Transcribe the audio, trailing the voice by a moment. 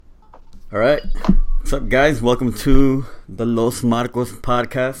All right. What's up, guys? Welcome to the Los Marcos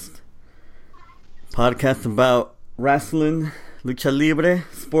podcast. Podcast about wrestling, lucha libre,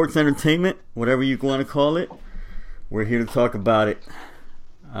 sports entertainment, whatever you want to call it. We're here to talk about it.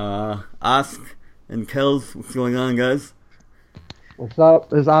 Ask and Kels, what's going on, guys? What's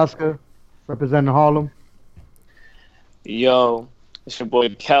up? It's Oscar, representing Harlem. Yo, it's your boy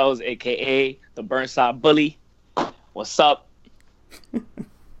Kels, a.k.a. the Burnside Bully. What's up?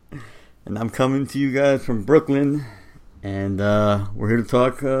 And I'm coming to you guys from Brooklyn, and we're here to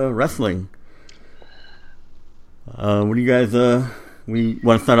talk wrestling. What do you guys? We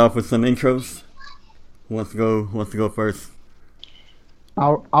want to start off with some intros. Who wants to go first?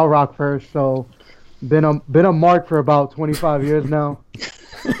 I'll rock first. So, been a mark for about 25 years now.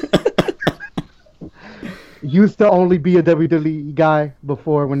 Used to only be a WWE guy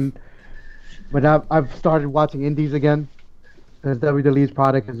before when I've started watching indies again. Because WWE's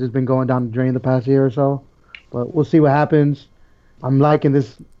product has just been going down the drain the past year or so. But we'll see what happens. I'm liking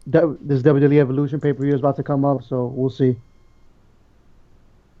this WWE Evolution pay-per-view is about to come up, so we'll see.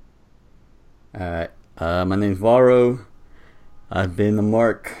 Alright. My name's Varo. I've been a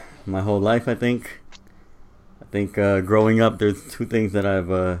mark my whole life, I think. Growing up, there's two things that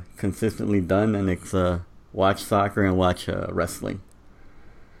I've consistently done, and it's watch soccer and watch wrestling.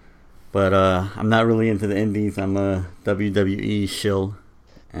 But I'm not really into the indies. I'm a WWE shill,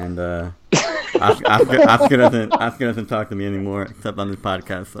 and Oscar doesn't talk to me anymore except on this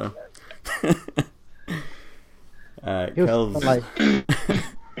podcast. So, Kels.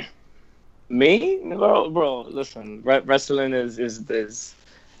 Me, bro. Listen, wrestling is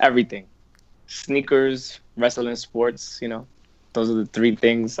everything. Sneakers, wrestling, sports. You know, those are the three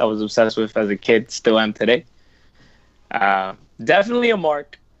things I was obsessed with as a kid. Still am today. Definitely a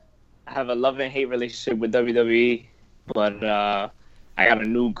mark. I have a love and hate relationship with WWE, but I got a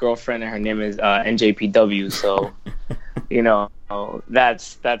new girlfriend and her name is NJPW. So, you know,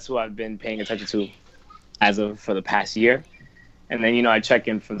 that's who I've been paying attention to for the past year. And then, you know, I check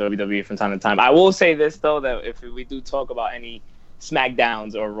in from WWE from time to time. I will say this, though, that if we do talk about any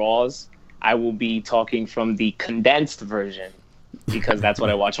SmackDowns or Raws, I will be talking from the condensed version because that's what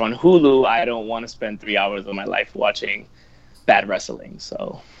I watch on Hulu. I don't want to spend 3 hours of my life watching bad wrestling,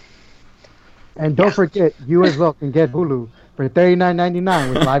 so... And don't forget, you as well can get Hulu for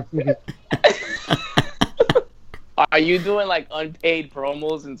 $39.99 with live TV. Are you doing like unpaid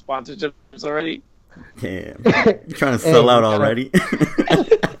promos and sponsorships already? Damn, you trying to sell out already?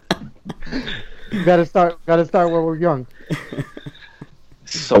 Gotta start where we're young.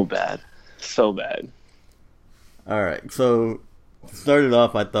 So bad. All right, so to start it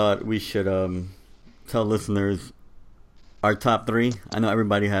off, I thought we should tell listeners our top three. I know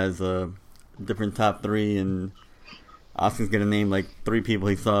everybody has different top three, and Oscar's gonna name like 3 people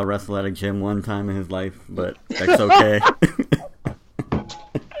he saw wrestle at a gym one time in his life, but that's okay.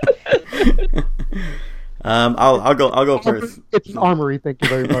 I'll go first. It's an armory, thank you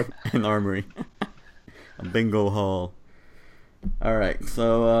very much. An armory. A bingo hall. Alright,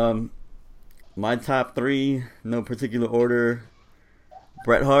 so my top 3, no particular order: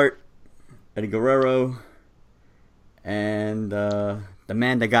 Bret Hart, Eddie Guerrero, and the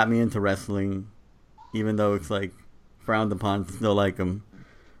man that got me into wrestling, even though it's like frowned upon, still like him,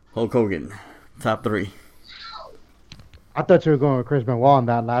 Hulk Hogan. Top 3. I thought you were going with Chris Benoit on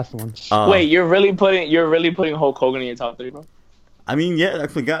that last one. Wait, you're really putting Hulk Hogan in your top 3, bro? I mean, yeah,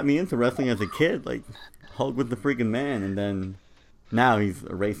 that's what got me into wrestling as a kid. Like, Hulk was the freaking man, and then now he's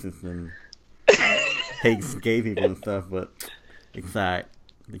a racist and hates gay people and stuff, but it's alright.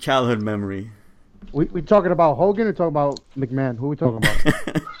 The childhood memory. We talking about Hogan or talking about McMahon? Who we talking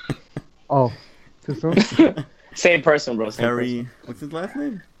about? Oh, too soon? Same person, bro. Terry, what's his last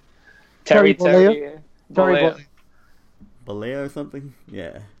name? Terry Bollea. Bollea or something?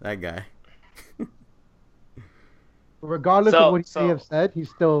 Yeah, that guy. Regardless of what he may have said,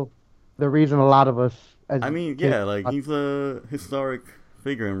 he's still the reason a lot of us... he's a historic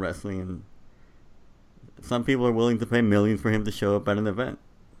figure in wrestling, and some people are willing to pay millions for him to show up at an event.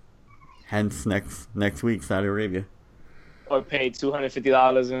 Hence, next week, Saudi Arabia. Or pay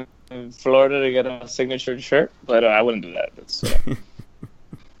 $250 in Florida to get a signature shirt, but I wouldn't do that. That's,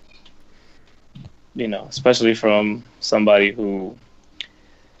 you know, especially from somebody who,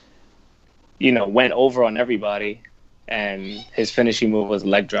 you know, went over on everybody, and his finishing move was a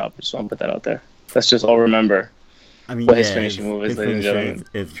leg drop. Just want to put that out there. Let's just all remember what his finishing move is, ladies and gentlemen.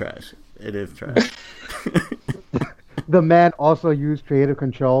 It's trash. It is trash. The man also used creative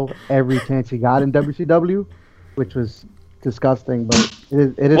control every chance he got in WCW, which was disgusting, but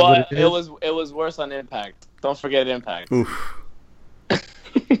it is well, what it is. It was worse on Impact. Don't forget Impact. Oof.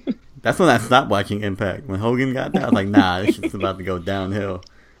 That's when I stopped watching Impact. When Hogan got there, I was like, nah, this shit's about to go downhill.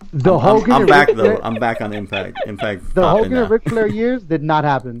 I'm back though. I'm back on Impact. Impact. The Hogan now. and Ric Flair years did not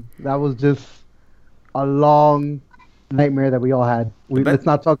happen. That was just a long nightmare that we all had. Let's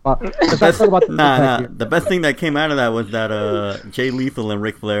not talk about. Let's not talk about Nah. The best thing that came out of that was that Jay Lethal and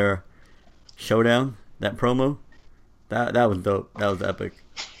Ric Flair showdown. That promo. That was dope. That was epic.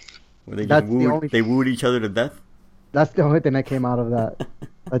 Where they just wooed each other to death. That's the only thing that came out of that.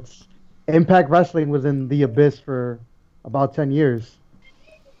 That's Impact Wrestling was in the abyss for about 10 years.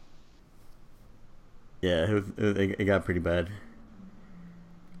 Yeah, it got pretty bad.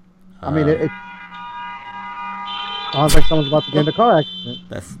 I mean, it sounds like someone's about to get in a car accident.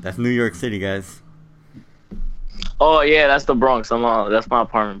 That's New York City, guys. Oh yeah, that's the Bronx. That's my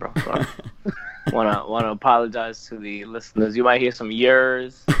apartment, bro. Sorry. wanna apologize to the listeners. You might hear some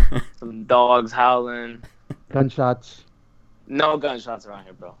years, some dogs howling, gunshots. No gunshots around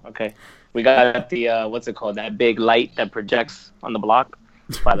here, bro. Okay, we got the what's it called? That big light that projects on the block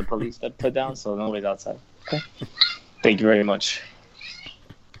by the police that put down, so nobody's outside. Okay. Thank you very much.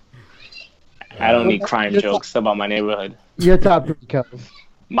 I don't need crime jokes about my neighborhood. Your top 3, Kels.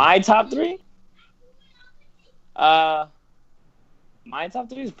 My top 3? My top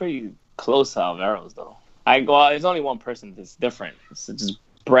 3 is pretty close to Alvaro's, though. There's only one person that's different. It's just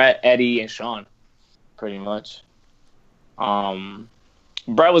Bret, Eddie, and Shawn, pretty much.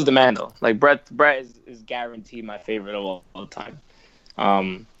 Bret was the man, though. Like, Bret is guaranteed my favorite of all time.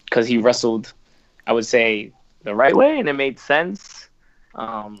 Because he wrestled, I would say, the right way, and it made sense.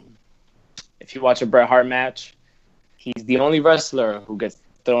 If you watch a Bret Hart match, he's the only wrestler who gets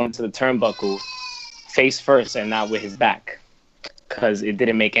thrown into the turnbuckle face first and not with his back, because it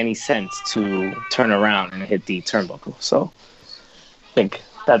didn't make any sense to turn around and hit the turnbuckle. So I think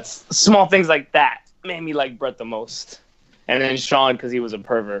that's small things like that made me like Bret the most. And then Shawn, because he was a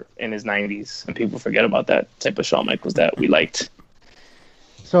pervert in his 90s, and people forget about that type of Shawn Michaels that we liked.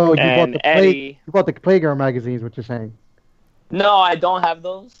 So you bought the Playground magazines, what you're saying? No, I don't have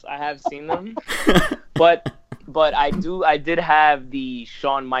those. I have seen them, but I did have the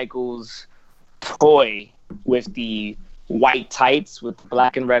Shawn Michaels toy with the white tights with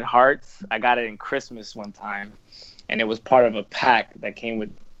black and red hearts. I got it in Christmas one time, and it was part of a pack that came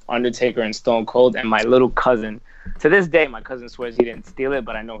with Undertaker and Stone Cold. And my little cousin, to this day, my cousin swears he didn't steal it,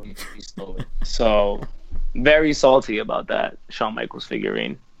 but I know he stole it. So very salty about that Shawn Michaels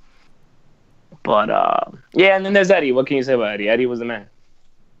figurine. But yeah, and then there's Eddie. What can you say about Eddie? Eddie was the man.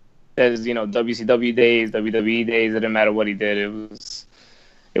 There's WCW days, WWE days. It didn't matter what he did.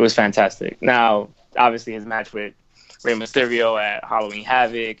 It was fantastic. Now, obviously, his match with Rey Mysterio at Halloween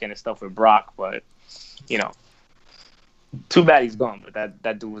Havoc and his stuff with Brock, but too bad he's gone. But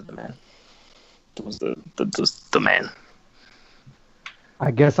that dude was the man. It was the man.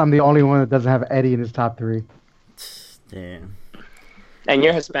 I guess I'm the only one that doesn't have Eddie in his top 3. Damn. And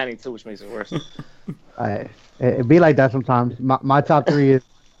you're Hispanic too, which makes it worse. It be like that sometimes. My top 3 is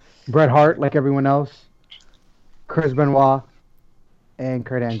Bret Hart, like everyone else, Chris Benoit, and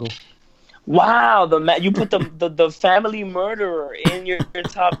Kurt Angle. Wow, you put the family murderer in your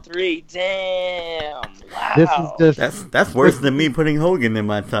top 3. Damn. Wow. That's worse than me putting Hogan in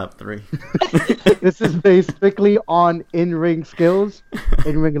my top 3. This is based strictly on in-ring skills,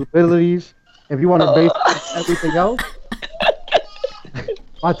 in-ring abilities. If you want to base everything else,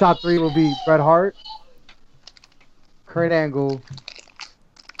 my top 3 will be Bret Hart, Kurt Angle,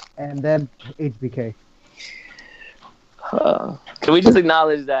 and then HBK. Can we just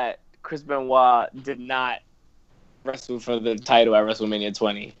acknowledge that Chris Benoit did not wrestle for the title at WrestleMania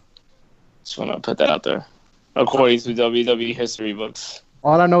 20? Just want to put that out there. According to WWE history books.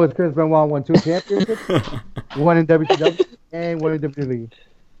 All I know is Chris Benoit won 2 championships, one in WCW and one in WWE.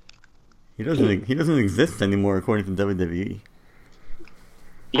 He doesn't exist anymore according to WWE.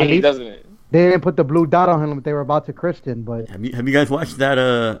 Yeah, he doesn't. They didn't put the blue dot on him if they were about to Christian, but have you guys watched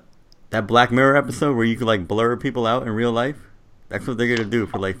that Black Mirror episode where you could like blur people out in real life? That's what they're gonna do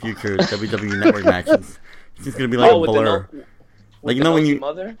for like future WWE Network matches. It's just gonna be like a blur. Like when you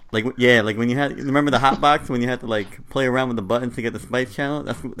mother? like when you had, remember the hot box when you had to like play around with the buttons to get the Spice Channel?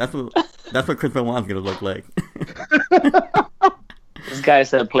 That's what Chris Benoit's gonna look like. This guy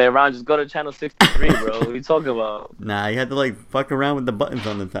said play around, just go to channel 63, bro. What are you talking about? Nah, you had to like fuck around with the buttons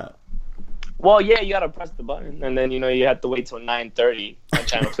on the top. Well, yeah, you gotta press the button, and then you have to wait till 9:30 on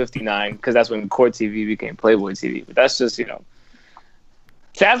channel 59 because that's when Court TV became Playboy TV. But that's just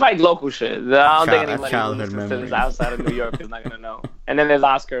that's like local shit. I don't think anybody who lives outside of New York is not gonna know. And then there's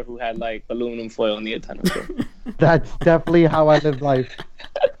Oscar who had like aluminum foil in the antenna. That's definitely how I lived life.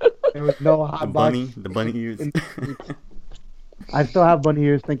 There was no hot box. The bunny used. I still have bunny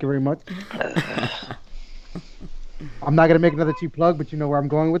ears. Thank you very much. I'm not gonna make another cheap plug, but you know where I'm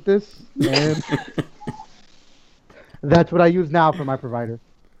going with this, and that's what I use now for my provider.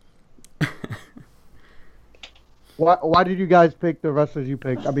 Why did you guys pick the wrestlers you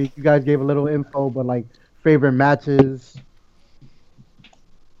picked? I mean, you guys gave a little info, but like favorite matches.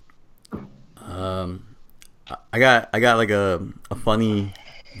 I got like a funny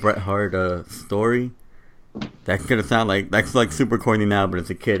Bret Hart story. That's gonna sound like that's like super corny now, but as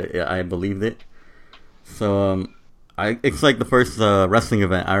a kid, I believed it. So it's like the first wrestling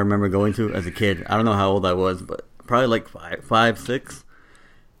event I remember going to as a kid. I don't know how old I was, but probably like five, 6.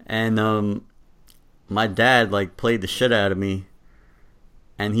 And my dad like played the shit out of me,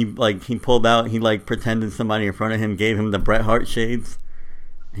 and he pulled out, he like pretended somebody in front of him gave him the Bret Hart shades.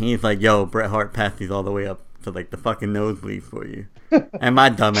 And he's like, "Yo, Bret Hart passed these all the way up to like the fucking nosebleeds for you." And my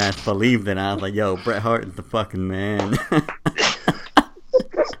dumbass believed it. I was like, "Yo, Bret Hart is the fucking man."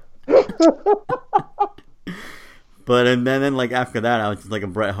 But and then like after that, I was just like a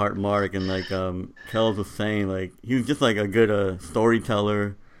Bret Hart mark, and like Kells was saying, like he was just like a good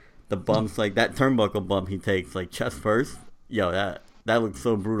storyteller. The bumps, like that turnbuckle bump he takes, like chest first. Yo, that looked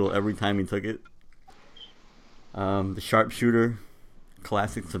so brutal every time he took it. The sharpshooter,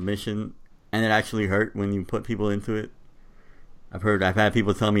 classic submission, and it actually hurt when you put people into it. I've had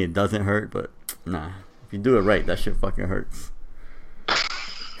people tell me it doesn't hurt, but nah, if you do it right, that shit fucking hurts.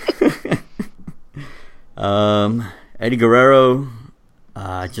 Eddie Guerrero,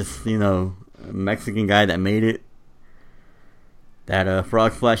 just a Mexican guy that made it. That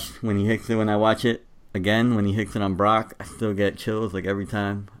frog splash when he hits it, when I watch it again, when he hits it on Brock, I still get chills like every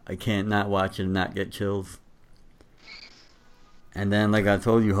time. I can't not watch it and not get chills. And then, like I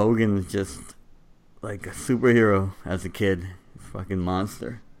told you, Hogan was just like a superhero as a kid. Fucking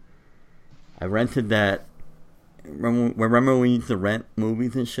monster. I rented that. Remember when we used to rent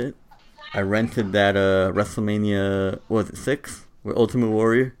movies and shit? I rented that WrestleMania, what was it, 6? With Ultimate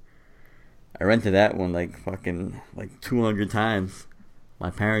Warrior? I rented that one like fucking like 200 times. My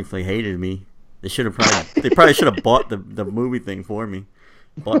parents like hated me. They probably should have bought the movie thing for me.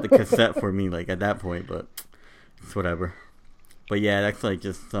 Bought the cassette for me like at that point, but it's whatever. But yeah, that's like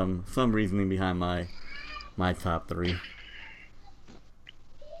just some reasoning behind my top 3.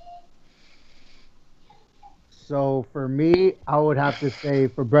 So for me, I would have to say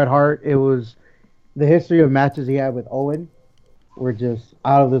for Bret Hart, it was the history of matches he had with Owen were just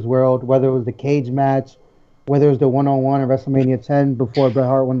out of this world. Whether it was the cage match, whether it was the one-on-one at WrestleMania 10 before Bret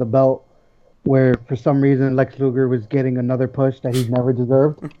Hart won the belt, where for some reason Lex Luger was getting another push that he's never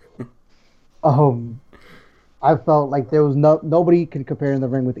deserved. I felt like there was nobody can compare in the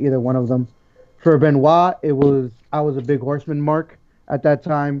ring with either one of them. For Benoit, I was a big Horseman mark at that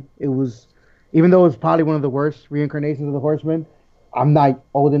time. It was, even though it was probably one of the worst reincarnations of the Horseman, I'm not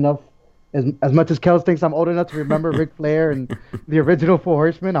old enough. As much as Kels thinks I'm old enough to remember Ric Flair and the original 4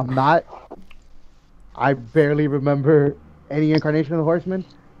 Horsemen, I'm not. I barely remember any incarnation of the Horseman.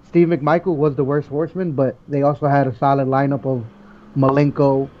 Steve McMichael was the worst Horseman, but they also had a solid lineup of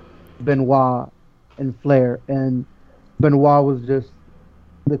Malenko, Benoit, and Flair. And Benoit was just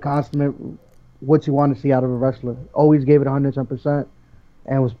the consummate what you want to see out of a wrestler. Always gave it 110%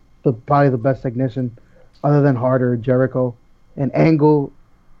 and was probably the best technician other than Hart or Jericho. And Angle,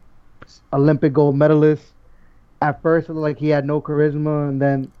 Olympic gold medalist. At first, it looked like he had no charisma, and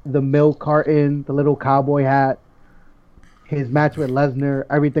then the milk carton, the little cowboy hat, his match with Lesnar,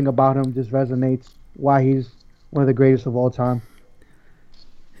 everything about him just resonates. Why he's one of the greatest of all time.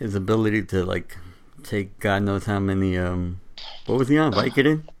 His ability to like take God knows how many what was he on,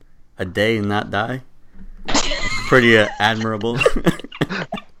 Vicodin? A day and not die. It's pretty admirable.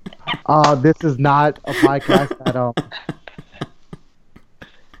 This is not a podcast at all.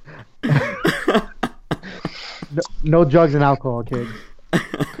 No drugs and alcohol, kids.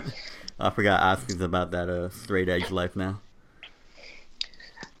 I forgot Oscar's about that straight edge life now.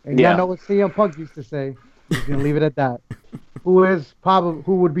 And yeah. I know what CM Punk used to say. He's gonna leave it at that. Who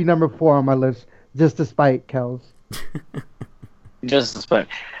would be number 4 on my list, just to spite Kels. Just to spite.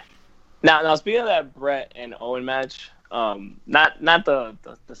 Now speaking of that Bret and Owen match, not the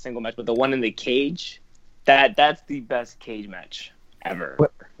single match, but the one in the cage, that's the best cage match ever.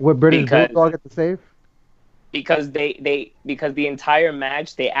 What British Bulldog at the safe? Because because the entire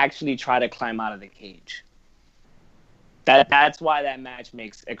match they actually try to climb out of the cage. That's why that match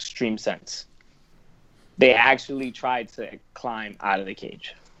makes extreme sense. They actually tried to climb out of the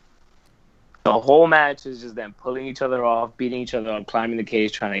cage. The whole match is just them pulling each other off, beating each other up, climbing the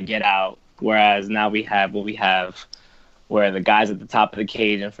cage, trying to get out. Whereas now we have what we have where the guy's at the top of the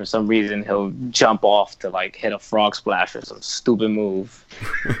cage and for some reason he'll jump off to like hit a frog splash or some stupid move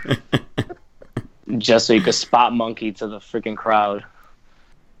just so he could spot monkey to the freaking crowd.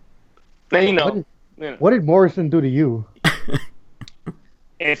 Then What did Morrison do to you?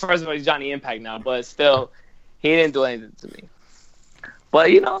 and first of all, he's Johnny Impact now, but still, he didn't do anything to me.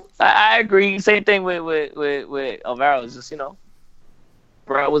 But you know, I agree. Same thing with Alvaro. It's just, you know,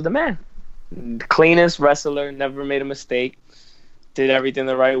 Bret was the man. The cleanest wrestler, never made a mistake, did everything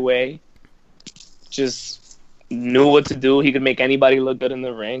the right way, just knew what to do. He could make anybody look good in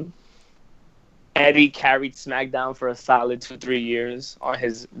the ring. Eddie carried SmackDown for a solid 2-3 years on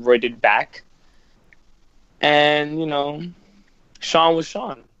his roided back. And, you know, Shawn was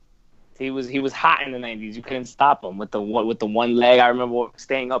Shawn. He was hot in the 90s. You couldn't stop him with the one leg. I remember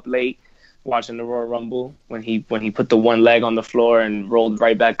staying up late watching the Royal Rumble when he put the one leg on the floor and rolled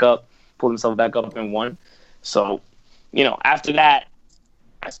right back up, pulled himself back up and won. So, you know, after that,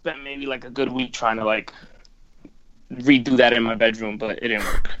 I spent maybe like a good week trying to like redo that in my bedroom, but it didn't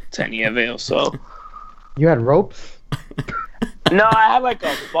work to any avail. So you had ropes? No, I had like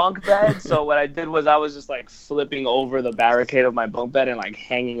a bunk bed. So what I did was I was just like flipping over the barricade of my bunk bed and like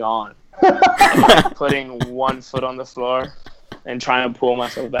hanging on, and, like, putting one foot on the floor and trying to pull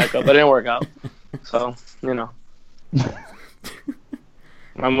myself back up. But it didn't work out. So, you know.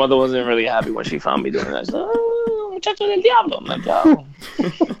 My mother wasn't really happy when she found me doing that. She's like, oh, muchacho del diablo. I'm like, oh,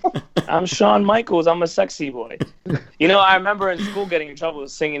 I'm Shawn Michaels. I'm a sexy boy. You know, I remember in school getting in trouble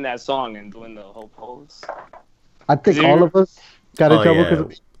singing that song and doing the whole pose. I think all of us got in trouble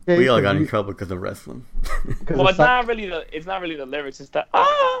because we all got in trouble because of wrestling. Well, it's not really the lyrics. It's the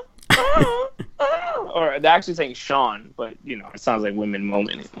or they're actually saying Sean, but you know, it sounds like women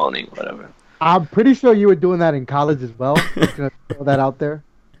moaning, whatever. I'm pretty sure you were doing that in college as well. Just gonna throw that out there.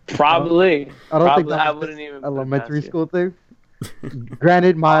 Probably. I don't think I that was wouldn't even elementary school thing.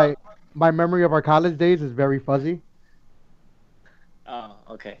 Granted, my memory of our college days is very fuzzy. Oh,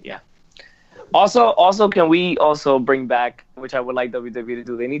 okay, yeah. Also, can we also bring back, which I would like WWE to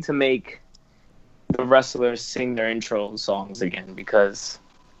do? They need to make the wrestlers sing their intro songs again because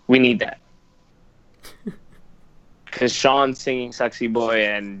we need that. Because Shawn singing "Sexy Boy"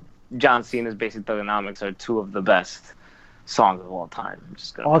 and John Cena's "Basic Thugonomics" are two of the best songs of all time. I'm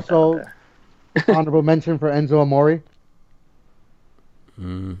just gonna also, honorable mention for Enzo Amore.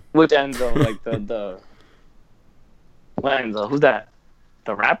 Which Enzo? Like the what Enzo? Who's that?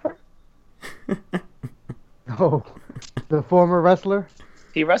 The rapper? Oh, the former wrestler.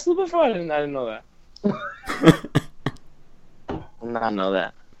 He wrestled before? I didn't know that. I did not know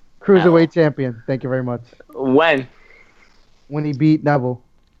that. Cruiserweight champion. Thank you very much. When he beat Neville.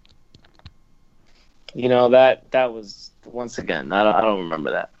 You know, that was, once again, I don't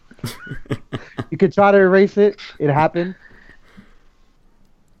remember that. You could try to erase it. It happened.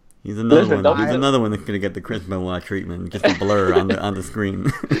 He's another one. He's another one that's gonna get the Chris Benoit treatment, just a blur on the screen.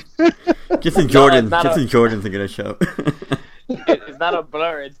 Just in Jordans are gonna show. It's not a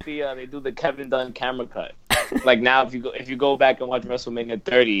blur. It's they do the Kevin Dunn camera cut. Like now, if you go back and watch WrestleMania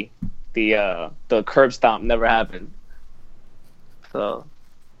 30, the curb stomp never happened. So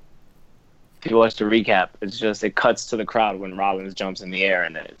if you watch the recap, it cuts to the crowd when Rollins jumps in the air,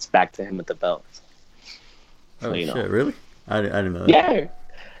 and then it's back to him with the belt. So, shit! Really? I didn't know that. Yeah.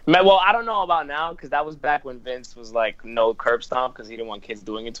 Well, I don't know about now because that was back when Vince was like no curb stomp because he didn't want kids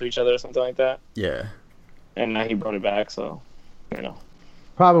doing it to each other or something like that. Yeah. And now he brought it back, so you know.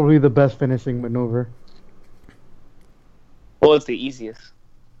 Probably the best finishing maneuver. Well, it's the easiest.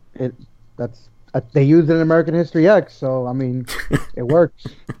 They used it in American History X, so I mean, it works.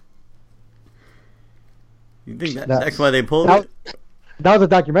 You think that's why they pulled it? That was a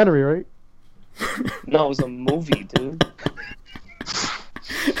documentary, right? No, it was a movie, dude.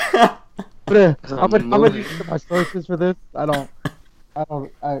 I'm gonna use my sources for this. I don't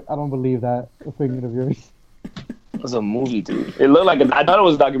believe that opinion of yours. It was a movie, dude. It looked like I thought it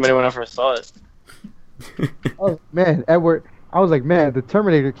was a documentary when I first saw it. Oh man, Edward! I was like, man, the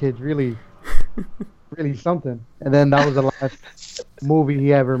Terminator kid's really something. And then that was the last movie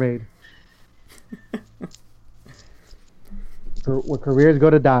he ever made. Where careers go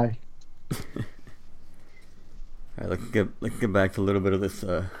to die. All right, let's get back to a little bit of this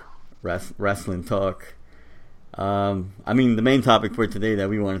wrestling talk. I mean, the main topic for today that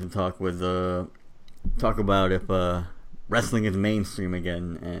we wanted to talk was talk about if wrestling is mainstream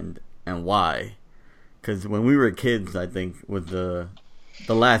again and why. Because when we were kids, I think was the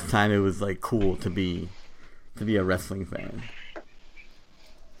last time it was like cool to be a wrestling fan.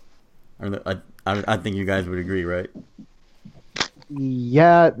 I think you guys would agree, right?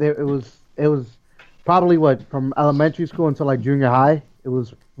 Yeah, it was probably what from elementary school until like junior high. It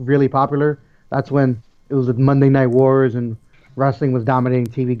was really popular. That's when it was the Monday Night Wars and wrestling was dominating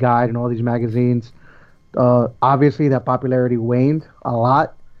TV Guide and all these magazines. Obviously, that popularity waned a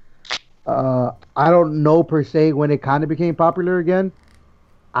lot. I don't know per se when it kind of became popular again.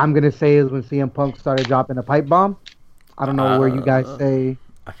 I'm gonna say is when CM Punk started dropping a pipe bomb. I don't know where you guys say.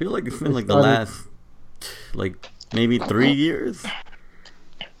 I feel like it's been like the last, like maybe 3 years.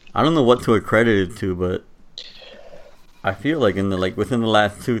 I don't know what to accredit it to, but I feel like within the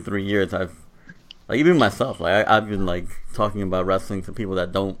last 2-3 years, I've like even myself, like I've been like talking about wrestling to people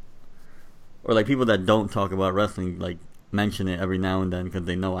that don't, or like people that don't talk about wrestling, like mention it every now and then because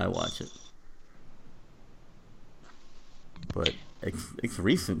they know I watch it. But it's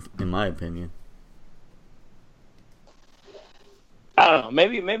recent, in my opinion. I don't know.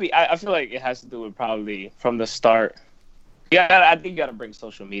 Maybe I feel like it has to do with probably from the start. Yeah, I think you got to bring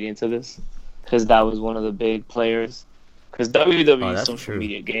social media into this because that was one of the big players. Because WWE's social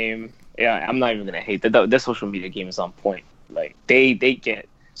media game, yeah, I'm not even gonna hate that. Their social media game is on point. Like they get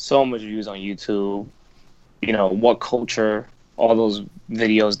so much views on YouTube. You know what culture, all those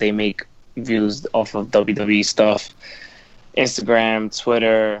videos they make views off of WWE stuff, Instagram,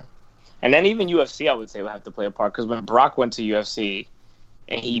 Twitter, and then even UFC. I would say would have to play a part because when Brock went to UFC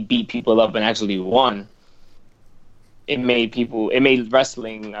and he beat people up and actually won, it made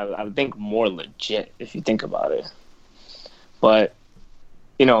wrestling, I would think, more legit if you think about it. But,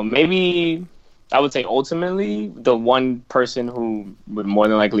 you know, maybe I would say ultimately the one person who would more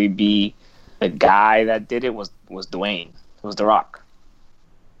than likely be the guy that did it was Dwayne. It was The Rock.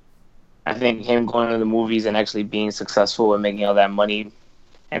 I think him going to the movies and actually being successful and making all that money,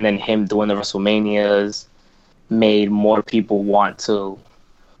 and then him doing the WrestleManias made more people want to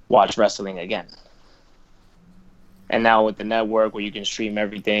watch wrestling again. And now with the network where you can stream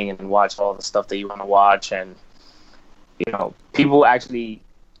everything and watch all the stuff that you want to watch, and you know, people actually,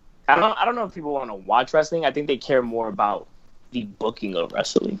 I don't know if people want to watch wrestling. I think they care more about the booking of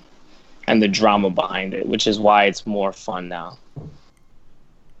wrestling and the drama behind it, which is why it's more fun now.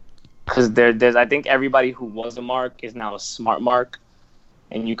 Because there's, I think everybody who was a mark is now a smart mark,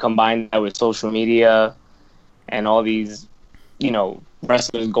 and you combine that with social media and all these, you know,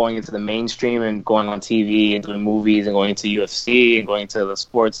 wrestlers going into the mainstream and going on TV and doing movies and going to UFC and going to the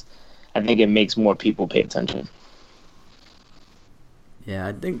sports. I think it makes more people pay attention. Yeah,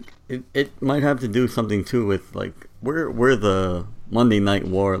 I think it might have to do something too with like we're the Monday Night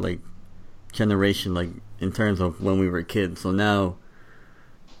War like generation, like in terms of when we were kids. So now,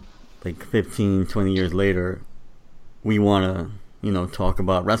 like 15, 20 years later, we want to, you know, talk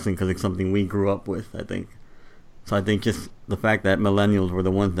about wrestling because it's something we grew up with, I think. So I think just the fact that millennials were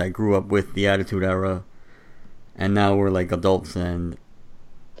the ones that grew up with the Attitude Era, and now we're like adults and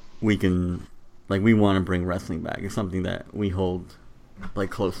we can, like, we want to bring wrestling back. It's something that we hold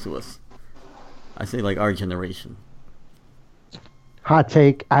like close to us. I say like our generation. Hot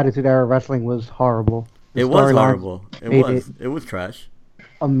take: Attitude Era wrestling was horrible. It was horrible. It was trash.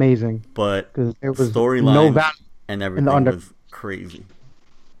 Amazing, but because there was storyline no value and everything was crazy.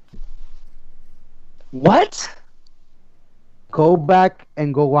 What? Go back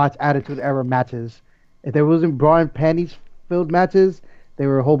and go watch Attitude Era matches. If there wasn't bra and panties filled matches, there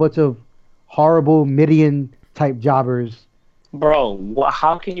were a whole bunch of horrible Midian type jobbers. Bro,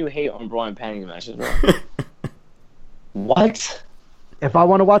 how can you hate on bra and panties matches, bro? What? If I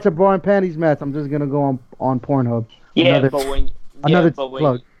want to watch a bra and panties match, I'm just gonna go on Pornhub. Yeah, but when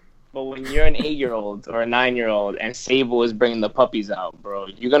plug. But when you're an 8-year-old or a 9-year-old and Sable is bringing the puppies out, bro,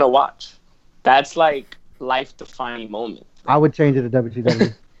 you're gonna watch. That's like life-defining moment. I would change it to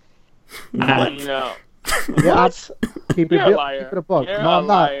WCW. No. Yeah, keep it You're a liar. Keep it a buck. You're No, I'm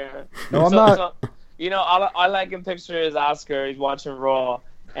not. liar. No, I'm not. So, you know, all I can picture is Oscar. He's watching Raw,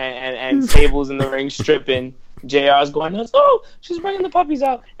 and Sable's in the ring stripping. JR's going, oh, she's bringing the puppies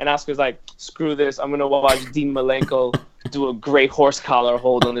out. And Oscar's like, screw this. I'm going to watch Dean Malenko do a great horse collar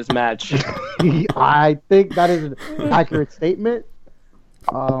hold on this match. I think that is an accurate statement.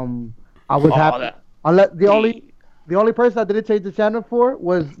 I was happy. The only person I didn't change the channel for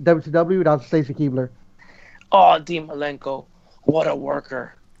was WCW. That was Stacy Keibler. Oh, Dean Malenko. What a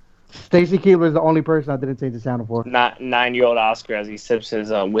worker. Stacy Keibler is the only person I didn't change the channel for. Not 9-year-old Oscar as he sips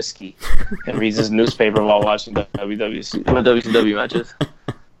his whiskey and reads his newspaper while watching the WCW matches.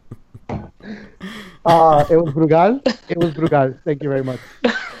 It was brutal. It was brutal. Thank you very much.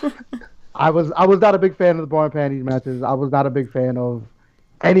 I was not a big fan of the bra and panties matches. I was not a big fan of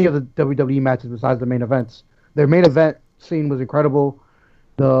any of the WWE matches besides the main events. Their main event scene was incredible.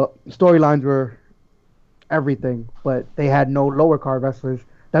 The storylines were everything, but they had no lower card wrestlers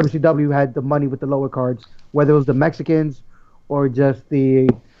WCW had the money with the lower cards, whether it was the Mexicans or just the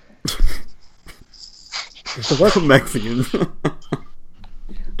Mexicans.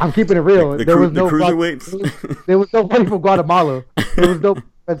 I'm keeping it real. The There was no cruiserweights. there was nobody from Guatemala. There was no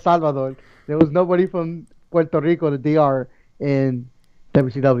El Salvador. There was nobody from Puerto Rico, the DR, in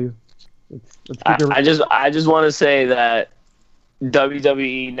WCW. Let's keep it real. I just want to say that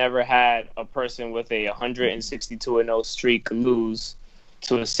WWE never had a person with a 162-0 streak lose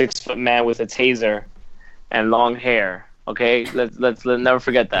to a 6-foot man with a taser and long hair. Okay, let's never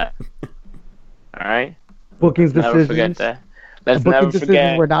forget that. All right, Bookings never decisions. forget that. Let's Booking never decisions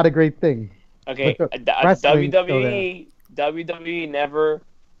forget. were not a great thing. Okay, But the wrestling's still WWE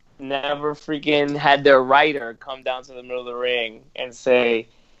never freaking had their writer come down to the middle of the ring and say,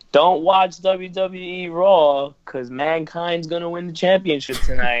 "Don't watch WWE Raw because Mankind's gonna win the championship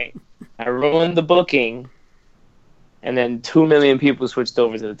tonight." I ruined the booking, and then 2 million people switched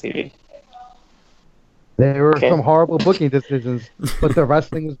over to the TV. There were Okay. some horrible booking decisions, but the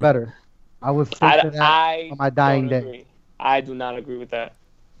wrestling was better. I was thinking that I on my dying don't day. agree. I do not agree with that.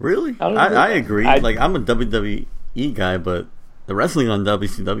 Really? I don't I agree. I- Like, I'm a WWE guy, but the wrestling on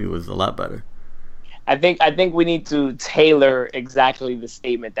WCW was a lot better. I think we need to tailor exactly the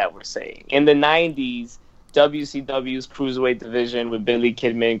statement that we're saying. In the 90s, WCW's Cruiserweight division with Billy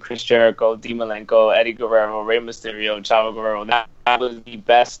Kidman, Chris Jericho, Dean Malenko, Eddie Guerrero, Rey Mysterio, Chavo Guerrero, that was the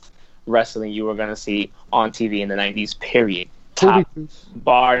best wrestling you were going to see on TV in the 90s, period. Top,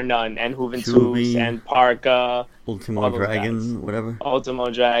 bar none. And Juventus, Juvi. and Parka, Ultimo all those Dragon, guys. whatever. Ultimo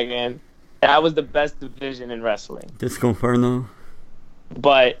Dragon. That was the best division in wrestling. Disco Inferno.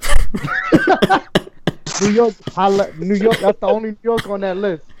 But New York, New York. That's the only New York on that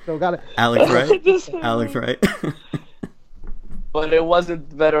list. So got it. Alex Wright. Alex Wright. But it wasn't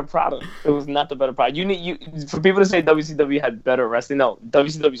the better product. It was not the better product. For people to say WCW had better wrestling, no.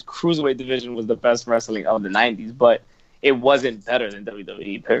 WCW's Cruiserweight division was the best wrestling of the 90s, but it wasn't better than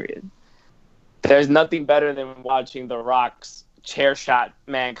WWE, period. There's nothing better than watching The Rock's chair shot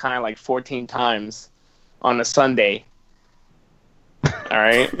Mankind like 14 times on a Sunday. All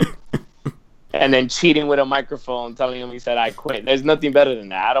right? And then cheating with a microphone, telling him he said, "I quit." There's nothing better than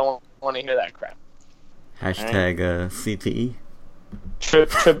that. I don't want to hear that crap. Hashtag CTE.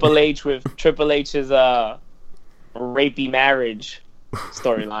 Triple H with Triple H's rapey marriage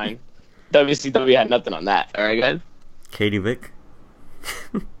storyline. WCW had nothing on that. All right, guys. Katie Vick.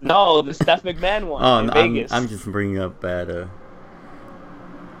 No, the Steph McMahon one Oh, in no, Vegas. I'm just bringing up bad,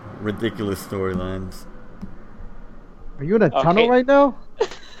 ridiculous storylines. Are you in a tunnel Okay. right now?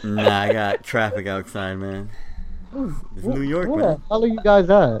 Nah, I got traffic outside, man. It's New York, Where the man. hell are you guys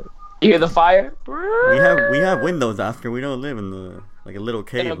at? You hear the fire? We have windows, Oscar. We don't live in like a little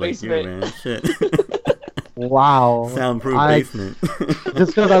cave like you, basement. man. Shit. Wow. Soundproof I- basement.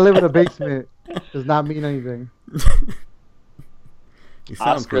 Just because I live in a basement does not mean anything. You Oscar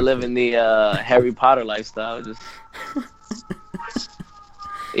soundproof. living the Harry Potter lifestyle. Just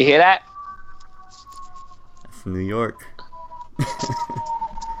you hear that? That's New York.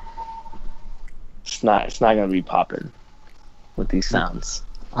 It's not gonna be popping with these sounds.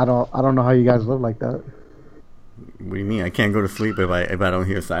 I don't know how you guys live like that. What do you mean? I can't go to sleep if I don't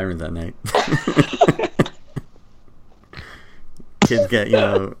hear sirens at night. Kids get,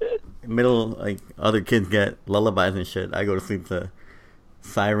 other kids get lullabies and shit. I go to sleep to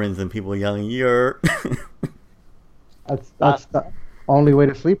sirens and people yelling, "Yer." That's the only way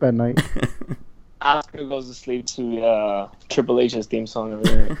to sleep at night. Oscar goes to sleep to Triple H's theme song over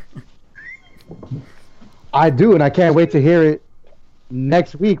there. I do, and I can't wait to hear it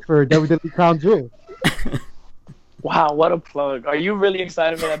next week for WWE Crown Jewel. Wow, what a plug! Are you really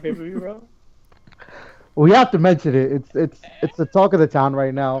excited for that pay-per-view, bro? We have to mention it. It's the talk of the town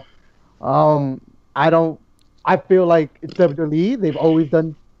right now. I feel like it's WWE. They've always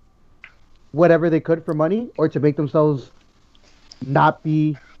done whatever they could for money or to make themselves not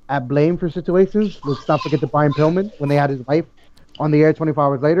be at blame for situations. Let's not forget to Brian Pillman when they had his wife on the air 24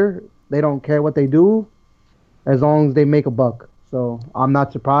 hours later. They don't care what they do as long as they make a buck. So I'm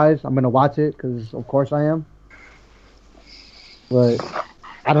not surprised. I'm gonna watch it because of course I am. But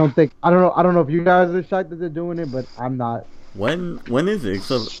I don't know if you guys are shocked that they're doing it, but I'm not. When is it?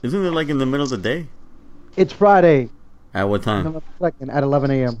 So isn't it like in the middle of the day? It's Friday. At what time? November 2nd at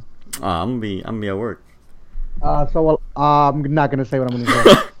 11 a.m. Oh, I'm gonna be at work. So I'm not gonna say what I'm gonna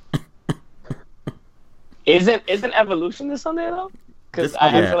say. Isn't Evolution this Sunday though? Because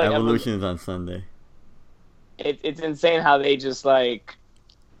I feel like Evolution is on Sunday. It's insane how they just like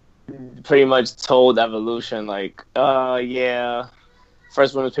pretty much told Evolution like, yeah,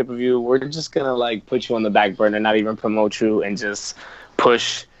 first women's pay-per-view, we're just gonna like put you on the back burner, not even promote you, and just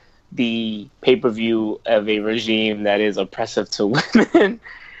push the pay-per-view of a regime that is oppressive to women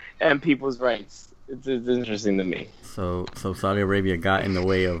and people's rights. It's interesting to me. So Saudi Arabia got in the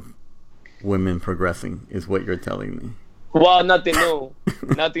way of women progressing, is what you're telling me. Well, nothing new.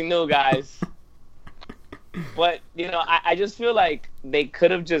 Nothing new, guys. But, I just feel like they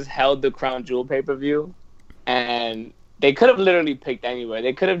could have just held the Crown Jewel pay-per-view, and they could have literally picked anywhere.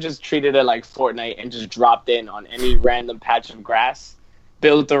 They could have just treated it like Fortnite and just dropped in on any random patch of grass,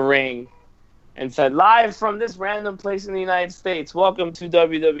 built a ring, and said, live from this random place in the United States, welcome to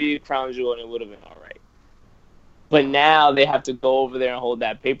WWE Crown Jewel, and it would have been all right. But now they have to go over there and hold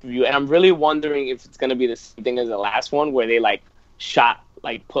that pay-per-view. And I'm really wondering if it's going to be the same thing as the last one where they,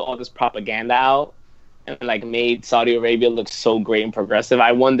 put all this propaganda out and, made Saudi Arabia look so great and progressive.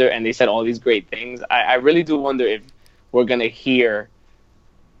 I wonder, and they said all these great things. I really do wonder if we're going to hear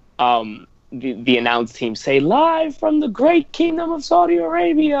the announce team say, live from the great kingdom of Saudi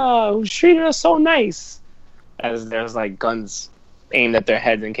Arabia, who's treated us so nice. As there's, guns aimed at their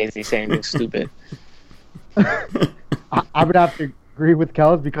heads in case they say anything stupid. I would have to agree with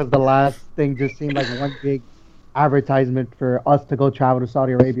Kels because the last thing just seemed like one big advertisement for us to go travel to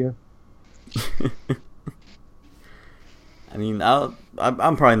Saudi Arabia. I mean, I'm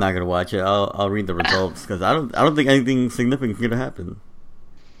probably not gonna watch it. I'll read the results because I don't think anything significant is gonna happen.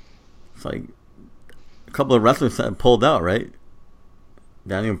 It's like a couple of wrestlers pulled out, right?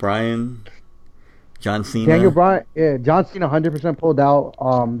 Daniel Bryan. John Cena. John Cena 100% pulled out.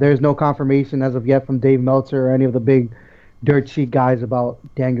 There's no confirmation as of yet from Dave Meltzer or any of the big dirt sheet guys about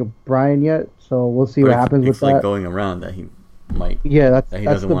Daniel Bryan yet. So we'll see what happens with that. It's like going around that he might. Yeah, that's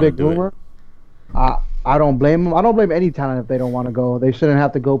the big rumor. I don't blame him. I don't blame any talent if they don't want to go. They shouldn't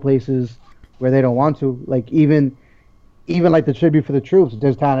have to go places where they don't want to. Like even like the tribute for the troops. If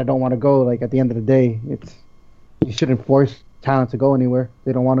there's talent that don't want to go, like at the end of the day, you shouldn't force talent to go anywhere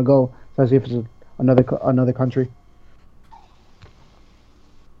they don't want to go, especially if it's another country.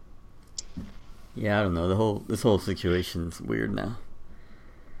 Yeah, I don't know. This whole situation's weird now.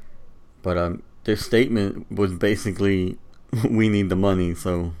 But their statement was basically, "We need the money,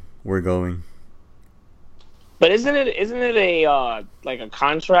 so we're going." But isn't it a a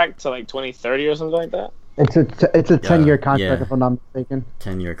contract to 2030 or something like that? It's a 10-year contract if I'm not mistaken.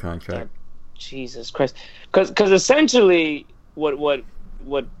 10-year contract. Jesus Christ! Because essentially what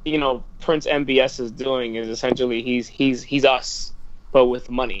Prince MBS is doing is essentially he's us, but with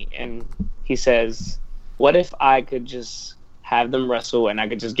money. And he says, what if I could just have them wrestle and I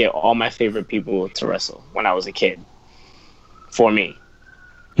could just get all my favorite people to wrestle when I was a kid for me?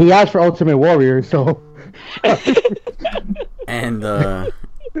 He asked for Ultimate Warrior, so. And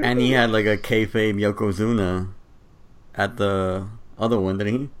he had a kayfabe Yokozuna at the other one,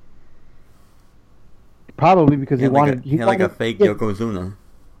 didn't he? Probably because he wanted a fake Yokozuna.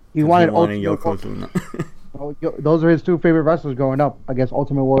 He wanted Yokozuna. Those are his two favorite wrestlers growing up. I guess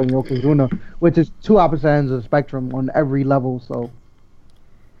Ultimate Warrior and Yokozuna, which is two opposite ends of the spectrum on every level. So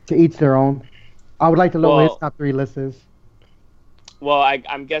to each their own. I would like to know what his top 3 list is. Well,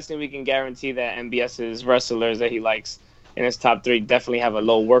 I'm guessing we can guarantee that MBS's wrestlers that he likes in his top 3 definitely have a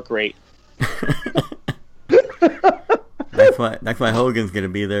low work rate. That's why Hogan's gonna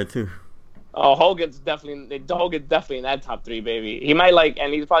be there too. Oh, Hogan's definitely in that top 3, baby. He might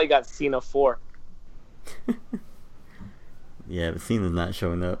and he's probably got Cena 4. Yeah, but Cena's not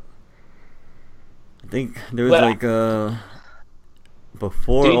showing up. I think there was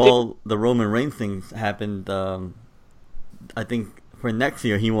before all the Roman Reigns things happened. I think for next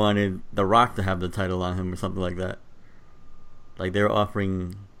year he wanted The Rock to have the title on him or something like that. Like they were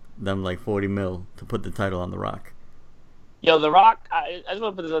offering them $40 million to put the title on The Rock. Yo, The Rock. I just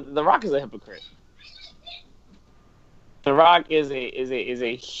want to put this. The Rock is a hypocrite. The Rock is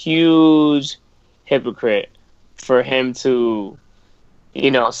a huge hypocrite for him to,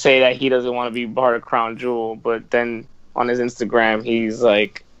 say that he doesn't want to be part of Crown Jewel, but then on his Instagram he's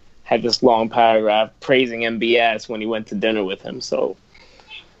had this long paragraph praising MBS when he went to dinner with him. So,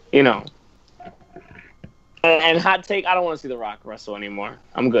 and hot take, I don't want to see The Rock wrestle anymore.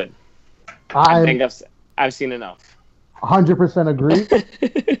 I'm good. I think I've seen enough. 100% agree.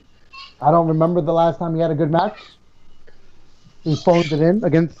 I don't remember the last time he had a good match. He phoned it in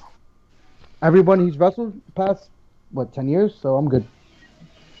against everyone he's wrestled the past, 10 years? So I'm good.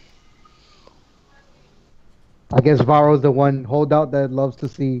 I guess Varo's the one holdout that loves to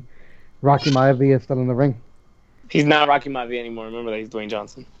see Rocky Maivia still in the ring. He's not Rocky Maivia anymore. Remember that he's Dwayne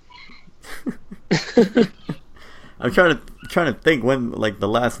Johnson. I'm trying to think when the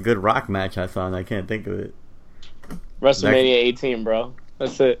last good Rock match I saw, and I can't think of it. WrestleMania 18, bro.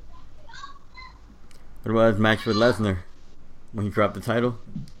 That's it. What about his match with Lesnar when he dropped the title?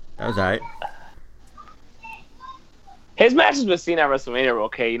 That was alright. His matches with Cena at WrestleMania were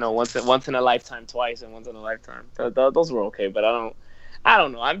okay. You know, once in a lifetime, twice, and once in a lifetime. Those were okay, but I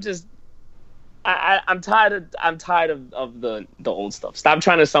don't know. I'm tired of the old stuff. Stop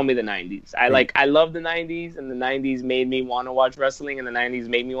trying to sell me the 90s. I love the 90s, and the 90s made me want to watch wrestling, and the 90s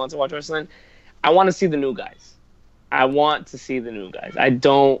made me want to watch wrestling. I want to see the new guys. I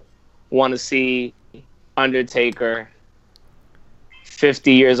don't want to see Undertaker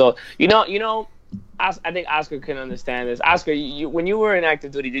 50 years old. You know, I think Oscar can understand this. Oscar, when you were in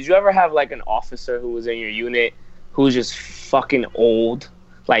active duty, did you ever have like an officer who was in your unit who was just fucking old?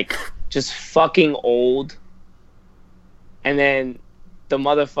 Like, just fucking old. And then the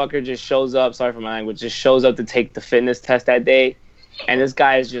motherfucker just shows up, sorry for my language, just shows up to take the fitness test that day. And this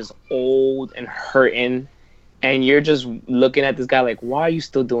guy is just old and hurting. And you're just looking at this guy like, why are you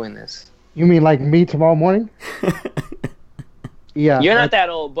still doing this? You mean like me tomorrow morning? Yeah. You're not that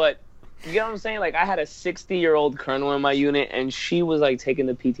old, but you know what I'm saying? Like, I had a 60-year-old colonel in my unit, and she was like taking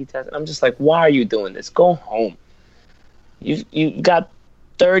the PT test. And I'm just like, why are you doing this? Go home. You got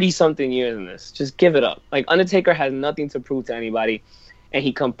 30-something years in this. Just give it up. Like, Undertaker has nothing to prove to anybody, and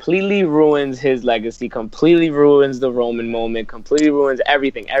he completely ruins his legacy, completely ruins the Roman moment, completely ruins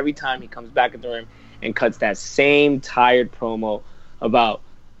everything. Every time he comes back at the ring and cuts that same tired promo about,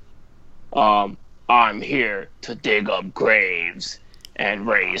 I'm here to dig up graves and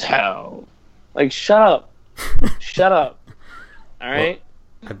raise hell. Like, shut up. Shut up. All right?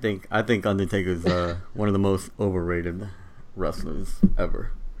 Well, I think Undertaker's one of the most overrated wrestlers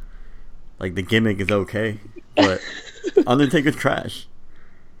ever. Like, the gimmick is okay, but Undertaker's trash.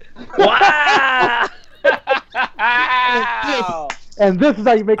 Wow! And this is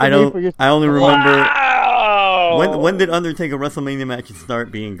how you make a name for yourself. I only remember. Wow! When did Undertaker WrestleMania matches start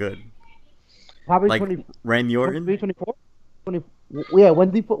being good? Probably like 20, Randy Orton? 24? 20, yeah,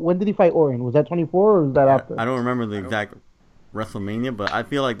 when did he fight Orton? Was that 24 or was that after? I don't remember the exact WrestleMania, but I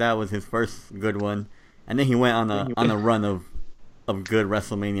feel like that was his first good one. And then he went on a run of good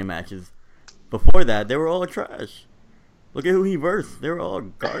WrestleMania matches. Before that, they were all trash. Look at who he versed. They were all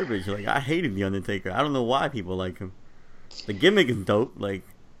garbage. Like, I hated The Undertaker. I don't know why people like him. The gimmick is dope, like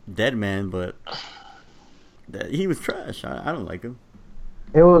Dead Man, but he was trash. I don't like him.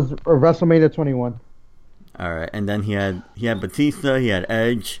 It was WrestleMania 21. All right, and then he had Batista, he had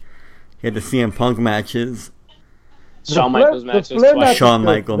Edge, he had the CM Punk matches, Shawn Michaels matches, Shawn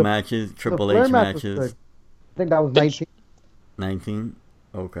Michaels matches, Triple H matches. I think that was 19. 19.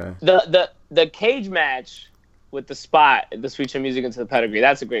 Okay. The cage match with the spot, the Sweet Chin Music into the Pedigree.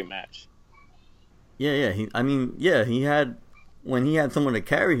 That's a great match. Yeah. He had, when he had someone to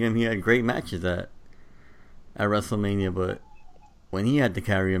carry him, he had great matches at WrestleMania, but when he had to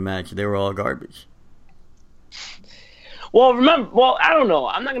carry a match, they were all garbage. Well, I don't know.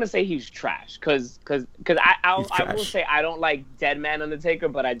 I'm not gonna say he's trash, cause I will say I don't like Dead Man Undertaker,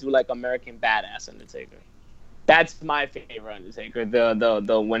 but I do like American Badass Undertaker. That's my favorite Undertaker.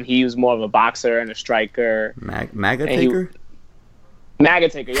 The when he was more of a boxer and a striker. MAGA Taker? MAGA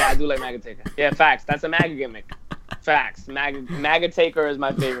Taker, yeah, I do like MAGA Taker. Yeah, facts. That's a MAGA gimmick. Facts. MAGA Taker is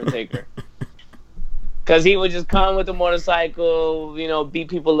my favorite Taker. Because he would just come with a motorcycle, you know, beat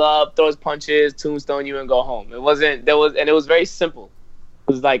people up, throw his punches, tombstone you, and go home. It was very simple.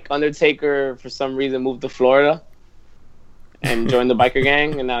 It was like Undertaker, for some reason, moved to Florida and joined the biker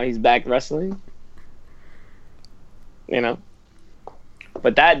gang, and now he's back wrestling. You know?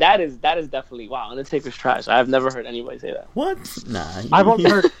 But that is definitely, wow, Undertaker's trash. I've never heard anybody say that. What? Nah. I've only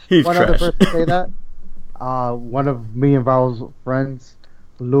heard one trash. Other person say that. One of me and Val's friends,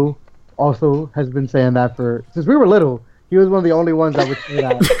 Lou, also has been saying that since we were little. He was one of the only ones that would say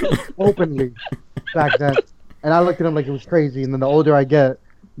that openly back then. And I looked at him like it was crazy. And then the older I get,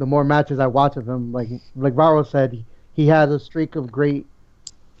 the more matches I watch of him. Like Varo said, he had a streak of great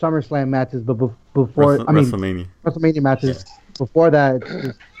SummerSlam matches, but before WrestleMania matches. Yeah. Before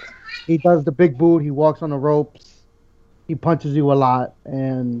that, he does the big boot. He walks on the ropes. He punches you a lot,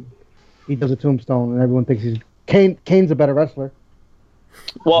 and he does a tombstone. And everyone thinks Kane's a better wrestler.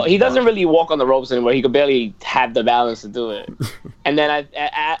 Well, he doesn't really walk on the ropes anymore. He could barely have the balance to do it. And then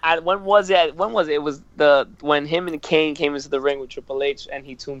when was it? When was it? It was when him and Kane came into the ring with Triple H and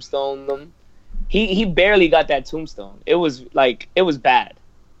he tombstoned them. He barely got that tombstone. It was bad.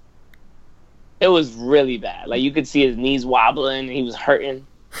 It was really bad. Like, you could see his knees wobbling. He was hurting.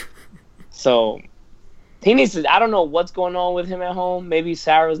 So he needs to. I don't know what's going on with him at home. Maybe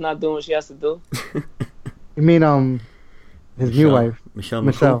Sarah's not doing what she has to do. You mean his new wife,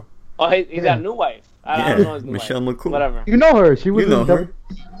 Michelle. Oh, he's got a new wife. I don't know his new Michelle wife. McCool. Whatever. You know her. She was You know in her.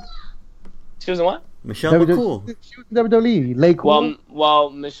 She was in what? Michelle McCool. She was in WWE. Lay Cool. Well,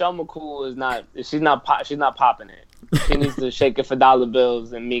 Michelle McCool is not. She's not popping it. She needs to shake it for dollar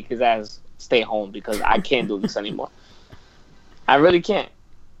bills and make his ass stay home because I can't do this anymore. I really can't.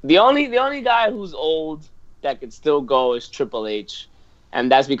 The only guy who's old that could still go is Triple H,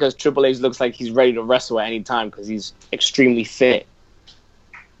 and that's because Triple H looks like he's ready to wrestle at any time because he's extremely fit.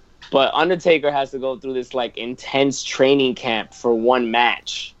 But Undertaker has to go through this like intense training camp for one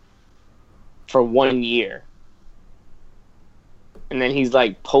match for 1 year. And then he's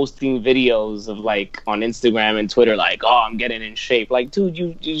like posting videos of like on Instagram and Twitter like, "Oh, I'm getting in shape." Like, dude,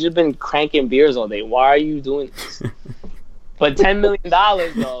 you've just been cranking beers all day. Why are you doing this? But $10 million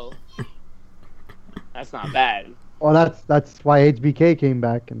though, that's not bad. Well, that's why HBK came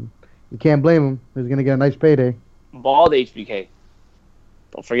back, and you can't blame him. He's gonna get a nice payday. Bald HBK.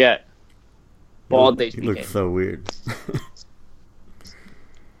 Don't forget. Bald HBK. He looks so weird.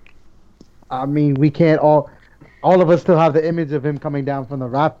 I mean, we can't all of us still have the image of him coming down from the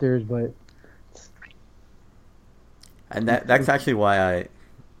rafters, but And that's actually why I,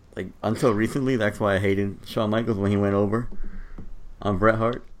 like, until recently, that's why I hated Shawn Michaels when he went over on Bret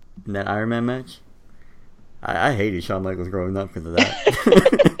Hart in that Iron Man match. I hated Shawn Michaels growing up because of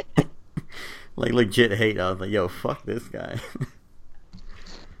that. Like, legit hate. I was like, yo, fuck this guy.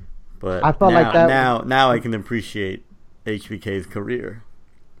 But I felt now, like that now I can appreciate HBK's career.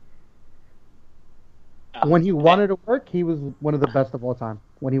 when he wanted to work, he was one of the best of all time.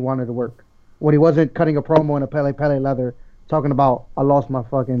 When he wanted to work, when he wasn't cutting a promo in a Pele Pele leather, talking about "I lost my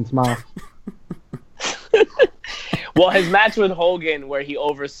fucking smile." Well, his match with Hogan, where he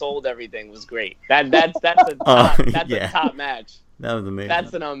oversold everything, was great. That's a top, a top match. That was amazing.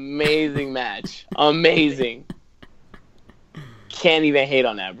 That's an amazing match. Amazing. Can't even hate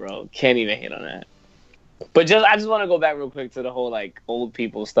on that, bro. Can't even hate on that. But I just want to go back real quick to the whole like old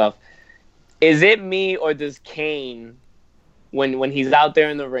people stuff. Is it me or does Kane, when he's out there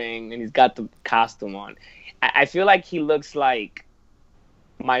in the ring and he's got the costume on, I feel like he looks like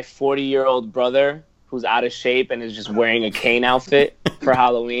my 40-year-old brother who's out of shape and is just wearing a Kane outfit for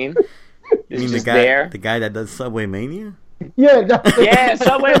Halloween. Is just the guy that does Subway Mania? Yeah,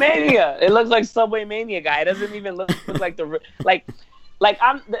 Subway Mania. It looks like Subway Mania guy. It doesn't even look like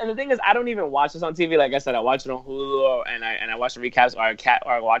and the thing is, I don't even watch this on TV. Like I said, I watch it on Hulu and I watch the recaps or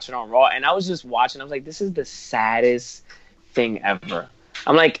I watch it on Raw. And I was just watching. I was like, this is the saddest thing ever.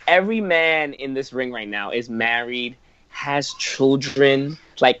 I'm like, every man in this ring right now is married, has children,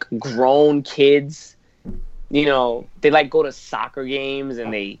 like grown kids. You know, they like go to soccer games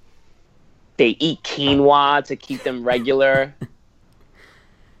and they eat quinoa to keep them regular.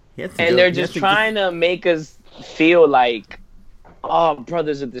 And they're just trying to make us feel like, oh,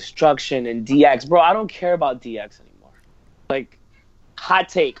 Brothers of Destruction and DX. Bro, I don't care about DX anymore. Like, hot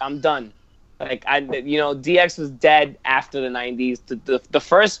take, I'm done. Like, DX was dead after the 90s. The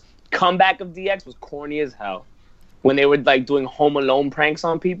first comeback of DX was corny as hell. When they were, like, doing Home Alone pranks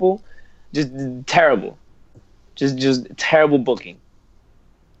on people. Just terrible. Just terrible booking.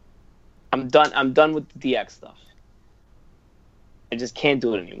 I'm done with the DX stuff. I just can't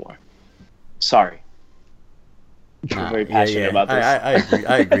do it anymore. Sorry. I'm very passionate about this.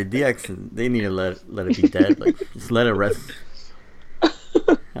 I agree. DX, they need to let it be dead. Like, just let it rest.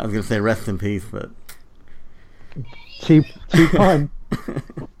 I was gonna say rest in peace, but cheap pun.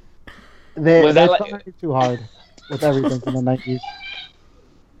 They're trying too hard with everything from the 90s.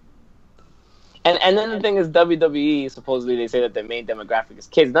 And then the thing is, WWE, supposedly they say that their main demographic is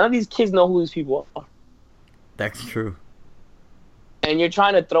kids. None of these kids know who these people are. That's true. And you're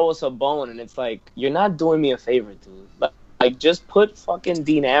trying to throw us a bone, and it's like, you're not doing me a favor, dude. Like, just put fucking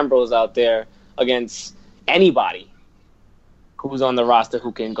Dean Ambrose out there against anybody who's on the roster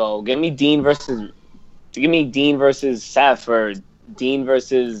who can go. Give me Dean versus Seth, or Dean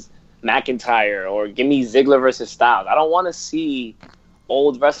versus McIntyre, or give me Ziggler versus Styles. I don't want to see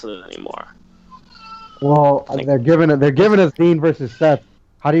old wrestlers anymore. Well, they're giving us Dean versus Seth.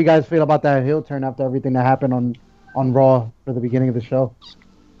 How do you guys feel about that heel turn after everything that happened on Raw for the beginning of the show?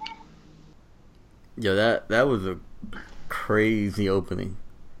 Yo, that was a crazy opening.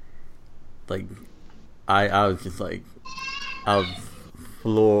 Like, I was just like, I was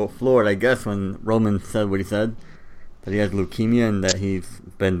floored, I guess, when Roman said what he said, that he has leukemia and that he's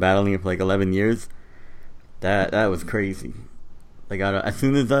been battling it for like 11 years. That was crazy. Like, as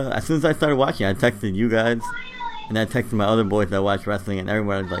soon as I started watching, I texted you guys, and I texted my other boys that watch wrestling, and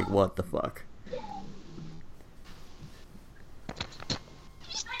everybody was like, "What the fuck?"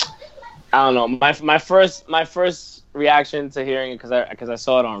 I don't know. My first reaction to hearing it because I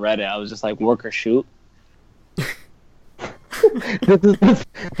saw it on Reddit. I was just like, work or shoot.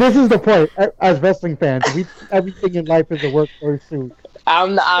 This is the point. As wrestling fans, everything in life is a work or shoot.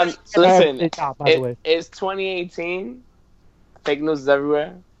 Listen. By the way. It's 2018. Fake news is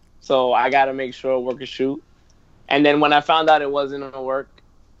everywhere, so I gotta make sure work or shoot. And then when I found out it wasn't a work,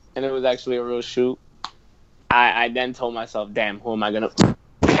 and it was actually a real shoot, I then told myself, "Damn, who am I gonna?"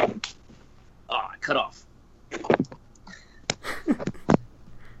 Oh, I cut off.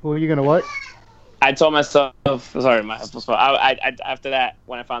 Who are you gonna what? I told myself, sorry, my headphones. I after that,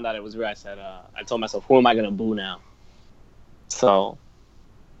 when I found out it was real, I said, I told myself, who am I gonna boo now? So,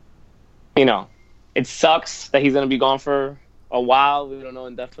 you know, it sucks that he's gonna be gone for a while. We don't know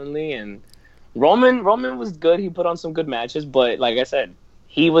indefinitely. And Roman was good. He put on some good matches, but like I said,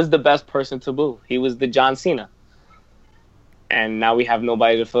 he was the best person to boo. He was the John Cena, and now we have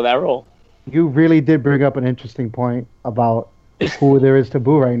nobody to fill that role. You really did bring up an interesting point about who there is to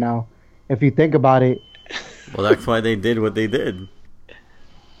boo right now. If you think about it, well, that's why they did what they did.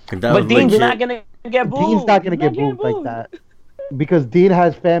 But Dean's not gonna get booed. Dean's not gonna get booed like that because Dean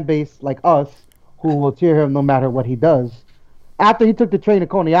has fan base like us who will cheer him no matter what he does. After he took the train to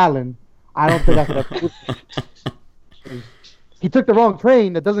Coney Island, I don't think I could have. He took the wrong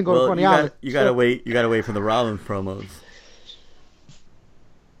train that doesn't go to Coney Island. You gotta wait. You gotta wait for the Rollins promos.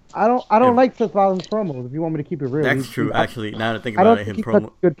 I don't like Seth Rollins promos. If you want me to keep it real, that's true. Actually, now that I think about it,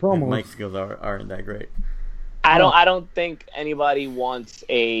 good promos. His mic skills aren't that great. I don't think anybody wants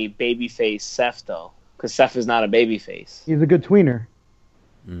a babyface Seth though, because Seth is not a babyface. He's a good tweener.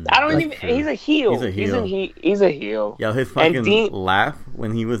 He's a heel. He's a heel. Yo, his fucking laugh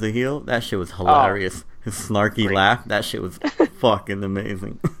when he was a heel, that shit was hilarious. His snarky laugh, that shit was fucking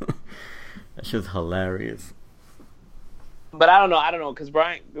amazing. That shit was hilarious. But I don't know, because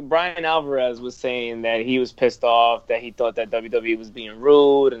Brian Alvarez was saying that he was pissed off, that he thought that WWE was being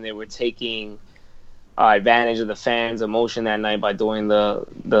rude and they were taking advantage of the fans' emotion that night by doing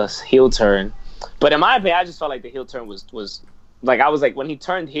the heel turn. But in my opinion, I just felt like the heel turn was like, I was like, when he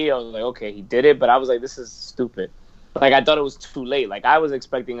turned heel, I was like, okay, he did it, but I was like, this is stupid. Like, I thought it was too late. Like, I was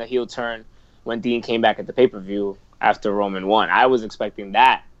expecting a heel turn when Dean came back at the pay-per-view after Roman won. I was expecting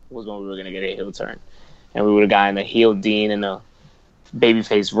that was when we were going to get a heel turn. And we would have gotten a heel Dean and a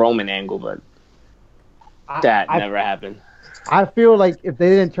babyface Roman angle, but that never happened. I feel like if they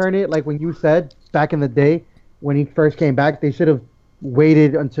didn't turn it, like when you said back in the day when he first came back, they should have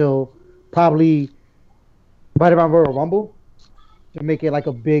waited until probably right around Royal Rumble to make it like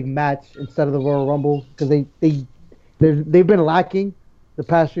a big match instead of the Royal Rumble, because they've been lacking the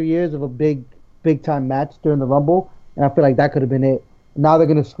past few years of a big time match during the Rumble, and I feel like that could have been it. Now they're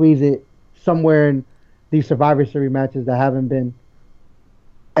gonna squeeze it somewhere in these Survivor Series matches that haven't been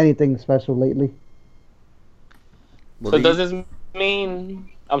anything special lately. Well, so does this mean?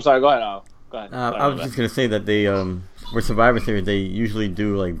 I'm sorry. Go ahead, Al. Go ahead. I was just gonna say that they for Survivor Series they usually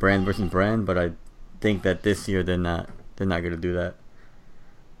do like brand versus brand, but I think that this year they're not gonna do that.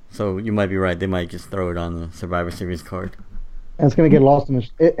 So you might be right. They might just throw it on the Survivor Series card. And it's gonna get lost in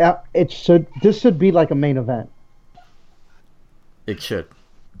this should be like a main event. It should.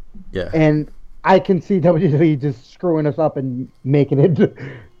 Yeah. And I can see WWE just screwing us up and making it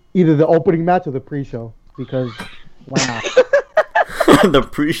either the opening match or the pre-show, because why not? The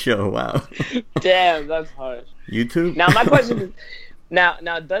pre-show, wow. Damn, that's harsh. YouTube? Now my question is, now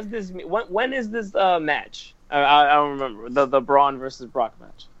does this mean, when is this match? I don't remember the Braun versus Brock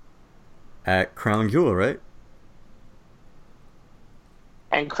match. At Crown Jewel, right?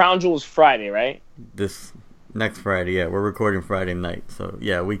 And Crown Jewel's Friday, right? This next Friday, yeah. We're recording Friday night, so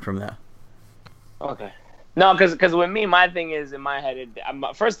yeah, a week from now. Okay. No, because with me, my thing is in my head.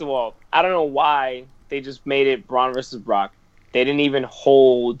 First of all, I don't know why they just made it Braun versus Brock. They didn't even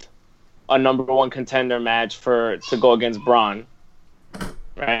hold a number one contender match to go against Braun,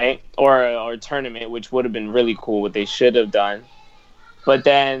 right? Or a tournament, which would have been really cool. What they should have done, but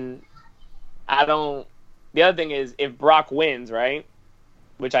then I don't. The other thing is, if Brock wins, right,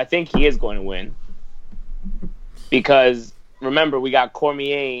 which I think he is going to win, because remember, we got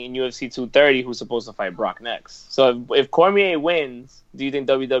Cormier in UFC 230 who's supposed to fight Brock next. So if Cormier wins, do you think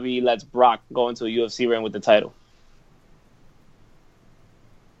WWE lets Brock go into a UFC ring with the title?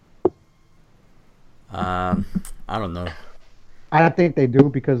 I don't know. I think they do,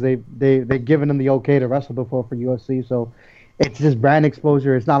 because they've given him the okay to wrestle before for UFC. So it's just brand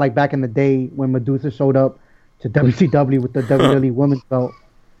exposure. It's not like back in the day when Medusa showed up to WCW with the WWE Women's Belt.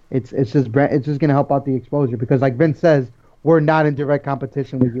 It's just gonna help out the exposure, because like Vince says, we're not in direct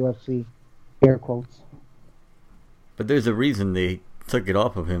competition with UFC, air quotes. But there's a reason they took it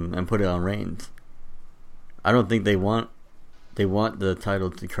off of him and put it on Reigns. I don't think they want the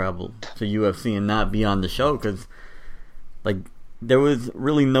title to travel to UFC and not be on the show, because like there was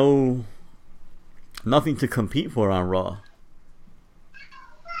really nothing to compete for on Raw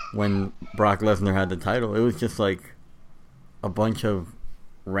when Brock Lesnar had the title. It was just like a bunch of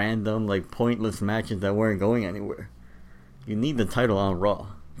random, like, pointless matches that weren't going anywhere. You need the title on Raw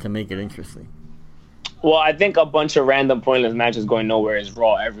to make it interesting. Well, I think a bunch of random pointless matches going nowhere is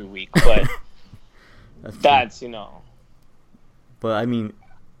Raw every week, but that's, you know. But I mean,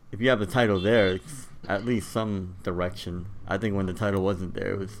 if you have the title there, it's at least some direction. I think when the title wasn't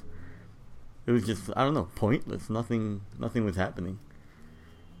there, it was just, I don't know, pointless. Nothing was happening.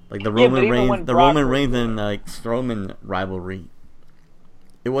 Like the Roman Reigns and like Strowman rivalry,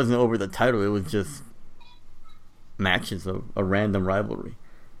 it wasn't over the title. It was just matches of a random rivalry.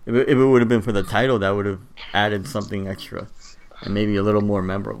 If it would have been for the title, that would have added something extra and maybe a little more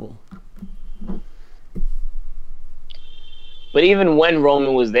memorable. But even when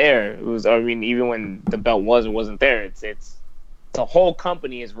Roman was there, it was, I mean, even when the belt was or wasn't there, it's the whole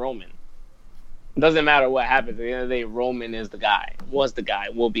company is Roman. It doesn't matter what happens. At the end of the day, Roman is the guy, was the guy,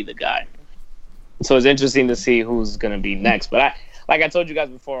 will be the guy. So it's interesting to see who's going to be next. But like I told you guys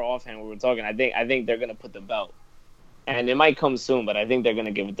before offhand when we were talking, I think they're going to put the belt. And it might come soon, but I think they're going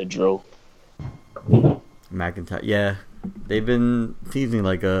to give it to Drew. McIntyre, yeah. They've been teasing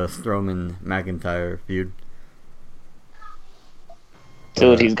like a Strowman-McIntyre feud.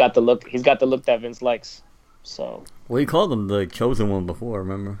 Dude, he's got the look that Vince likes. So. Well, he called him the chosen one before,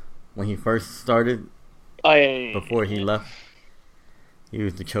 remember? When he first started, oh, yeah. Before he left, he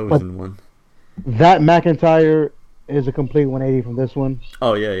was the chosen one. That McIntyre is a complete 180 from this one.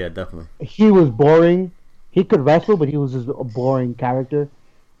 Oh, yeah, definitely. He was boring. He could wrestle, but he was just a boring character.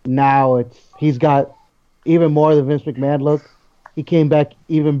 Now he's got even more of the Vince McMahon look. He came back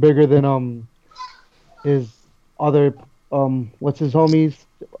even bigger than his other what's his homies?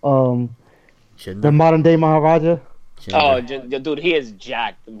 The modern day Maharaja. Jinder. Oh, dude, he is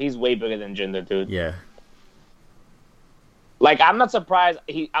jacked. He's way bigger than Jinder, dude. Yeah. Like, I'm not surprised.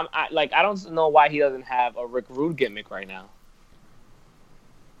 I don't know why he doesn't have a Rick Rude gimmick right now.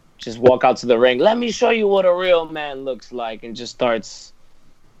 Just walk out to the ring. Let me show you what a real man looks like, and just starts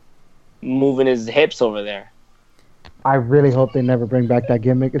moving his hips over there. I really hope they never bring back that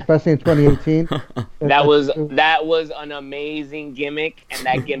gimmick, especially in 2018. That was an amazing gimmick, and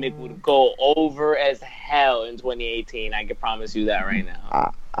that gimmick would go over as hell in 2018. I can promise you that right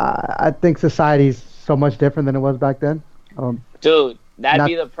now. I think society's so much different than it was back then. Dude, that'd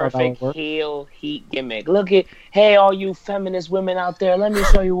be the perfect heel heat gimmick. Hey, all you feminist women out there, let me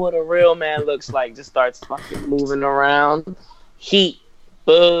show you what a real man looks like. Just starts fucking moving around. Heat.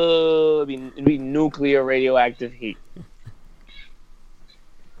 It'd be nuclear radioactive heat.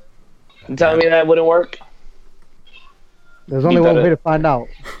 You telling me that wouldn't work? There's only one way to find out.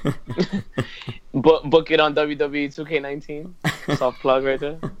 Book it on WWE 2K19. Soft plug right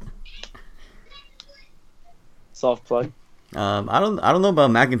there. Soft plug. I don't know about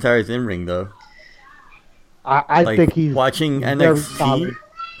McIntyre's in-ring though. I think he's watching NXT.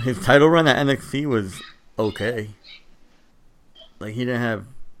 His title run at NXT was okay. Like, he didn't have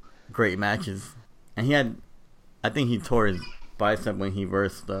great matches, and I think he tore his bicep when he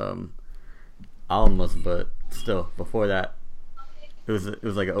versed Almas, but still, before that, it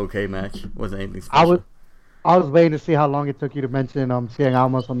was like an okay match. It wasn't anything special. I was waiting to see how long it took you to mention seeing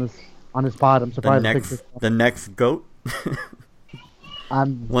Almas on this pod. I'm surprised. The next GOAT.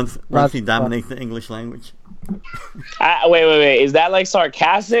 Once he dominates the English language. Wait. Is that like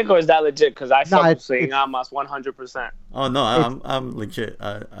sarcastic or is that legit? Because I saw saying Almas 100%. Oh no, I'm legit.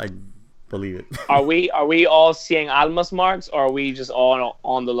 I believe it. Are we all seeing Almas marks, or are we just all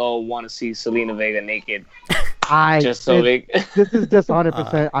on the low want to see Zelina Vega naked? This is just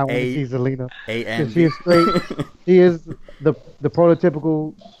 100%. I want to see Zelina. She is straight. She is the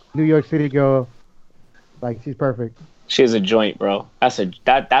prototypical New York City girl. Like, she's perfect. She's a joint, bro. That's a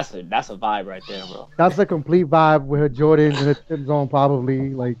vibe right there, bro. That's a complete vibe with her Jordans and her Tim Zone,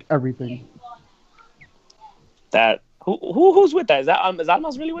 probably, like, everything. That who's with that? Is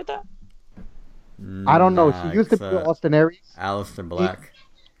Almas really with that? I don't know. She used to be Austin Aries. Aleister Black.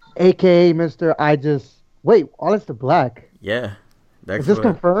 AKA Mr. Aleister Black. Yeah. Is this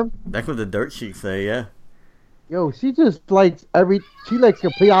confirmed? That's what the dirt sheets say, yeah. Yo, she just likes she likes the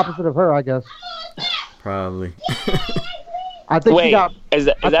complete opposite of her, I guess. Probably. I think is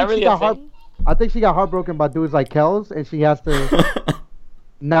that really a thing? I think she got heartbroken by dudes like Kells, and she has to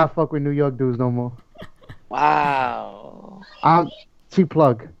not fuck with New York dudes no more. Wow. She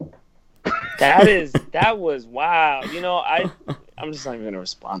plug. That was wow. You know, I'm just not even gonna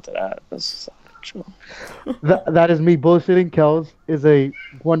respond to that. True. That is me bullshitting. Kels is a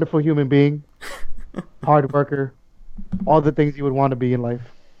wonderful human being, hard worker, all the things you would want to be in life.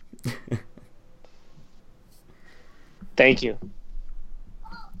 Thank you.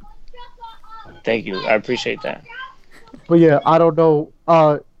 Thank you. I appreciate that. But yeah, I don't know.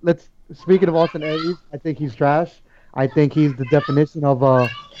 Speaking of Austin Aries, I think he's trash. I think he's the definition of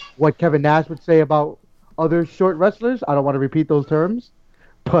what Kevin Nash would say about other short wrestlers. I don't want to repeat those terms,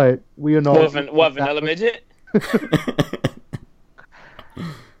 but we know. What vanilla midget?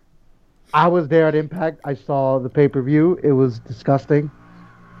 I was there at Impact. I saw the pay-per-view. It was disgusting.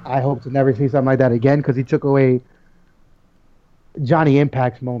 I hope to never see something like that again because he took away Johnny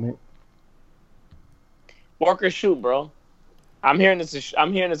Impact's moment. Work or shoot, bro. I'm hearing this.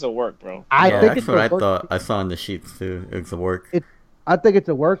 I'm hearing it's a work, bro. I think that's what I thought. I saw in the sheets too. It's a work. I think it's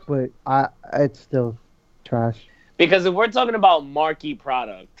a work, but it's still trash. Because if we're talking about marquee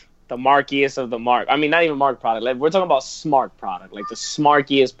product, the markiest of the mark. I mean, not even mark product. Like, we're talking about smart product, like the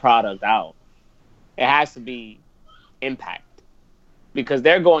smarkiest product out. It has to be Impact, because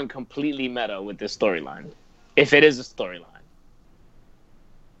they're going completely meta with this storyline. If it is a storyline.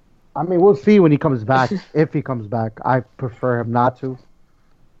 I mean, we'll see when he comes back. If he comes back, I prefer him not to.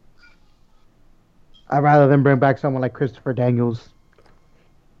 I'd rather than bring back someone like Christopher Daniels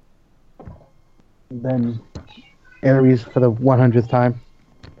than Aries for the 100th time.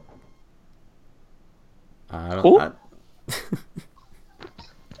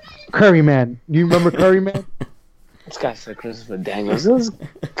 Curry Man. Do you remember Curry Man? This guy said Christopher Daniels.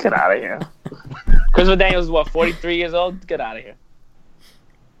 Get out of here. Christopher Daniels is what, 43 years old? Get out of here.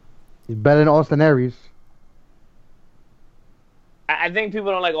 He's better than Austin Aries. I think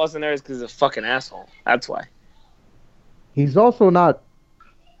people don't like Austin Aries because he's a fucking asshole. That's why. He's also not.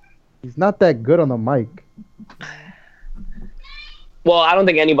 He's not that good on the mic. Well, I don't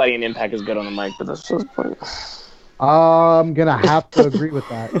think anybody in Impact is good on the mic, but that's just point. I'm gonna have to agree with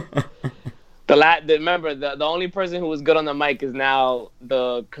that. Remember, the only person who was good on the mic is now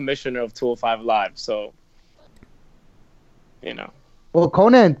the commissioner of 205 Live. So, you know. Well,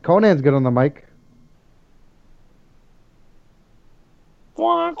 Conan's good on the mic.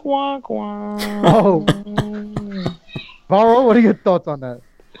 Quack, quack, quack. Oh. Varro, what are your thoughts on that?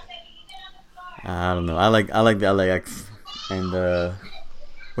 I don't know. I like the LAX and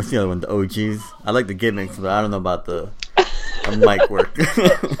what's the other one? The OGs. I like the gimmicks, but I don't know about the mic work.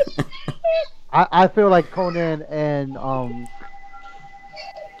 I feel like Conan and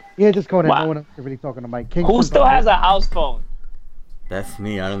just Conan. Wow. No one else is really talking to Mike. Who still has a house phone? That's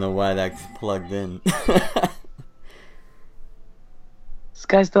me. I don't know why that's plugged in. This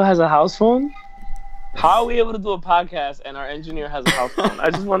guy still has a house phone? How are we able to do a podcast and our engineer has a house phone? I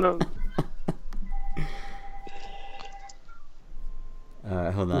just want to...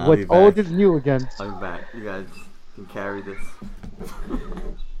 Alright, hold on. What's old is new again. I'll be back. You guys can carry this.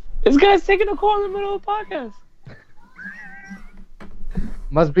 This guy's taking a call in the middle of the podcast.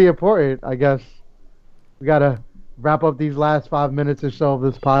 Must be important, I guess. We gotta wrap up these last 5 minutes or so of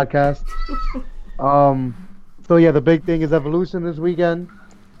this podcast. So yeah, the big thing is Evolution this weekend.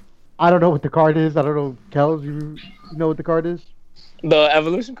 I don't know what the card is. I don't know, Kels, you know what the card is? The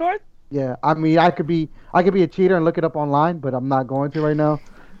Evolution card? Yeah, I mean, I could be a cheater and look it up online, but I'm not going to right now.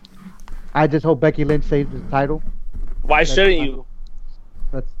 I just hope Becky Lynch saves the title. Why shouldn't you?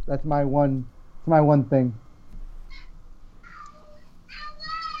 That's my one thing.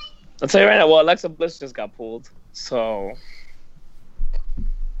 I'll tell you right now. Well, Alexa Bliss just got pulled, so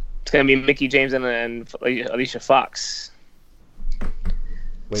it's gonna be Mickie James and Alicia Fox.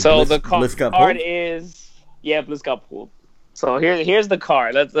 Wait, so Bliss the card is Bliss got pulled. So here's the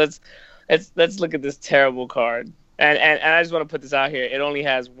card. Let's look at this terrible card. And I just want to put this out here. It only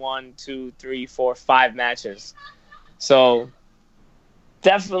has 1, 2, 3, 4, 5 matches. So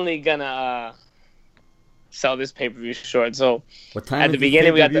definitely gonna sell this pay-per-view short. So what time at the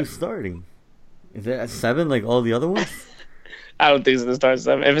beginning we got the starting. Is it at 7 like all the other ones? I don't think it's gonna start at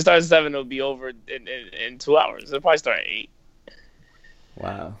 7. If it starts at 7, it'll be over in 2 hours. It'll probably start at 8.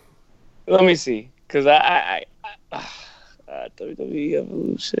 Wow. Let me see, because I WWE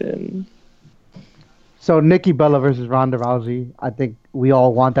Evolution. So Nikki Bella versus Ronda Rousey. I think we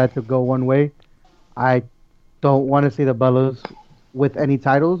all want that to go one way. I don't want to see the Bellas with any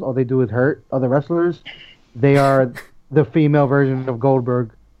titles. All they do is hurt other wrestlers. They are the female version of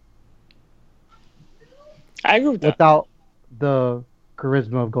Goldberg. I agree with that. Without the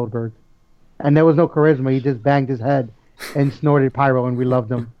charisma of Goldberg. And there was no charisma. He just banged his head and snorted pyro, and we loved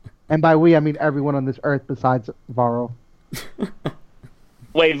him. And by we, I mean everyone on this earth besides Varro.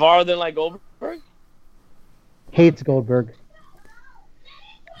 Wait, Varro didn't like Goldberg? Hates Goldberg.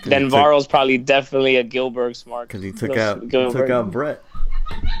 Then Varro's probably definitely a Gilbert smart. Because he took out Brett.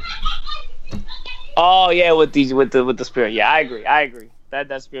 Oh yeah, with the spirit. Yeah, I agree.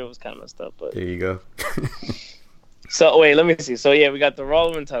 That spirit was kind of messed up. But there you go. So wait, let me see. So yeah, we got the Raw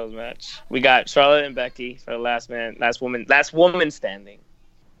Women's titles match. We got Charlotte and Becky for the last woman standing.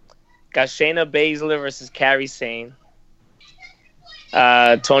 Got Shayna Baszler versus Kairi Sane.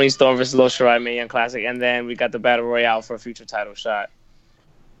 Toni Storm versus Io Shirai Mae Young Classic, and then we got the Battle Royale for a future title shot.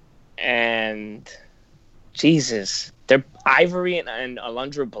 And Jesus, Ivory and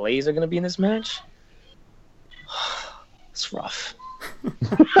Alundra Blaze are gonna be in this match. It's rough.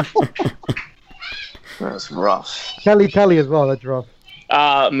 That's rough. Kelly as well. That's rough.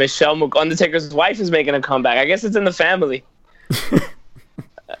 Undertaker's wife is making a comeback. I guess it's in the family.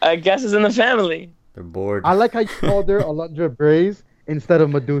 They're bored. I like how you called her Alundra Blaze instead of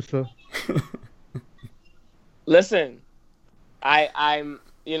Medusa. Listen, I'm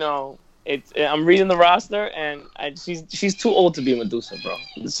reading the roster and she's too old to be Medusa, bro.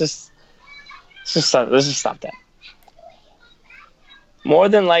 Let's just stop that. More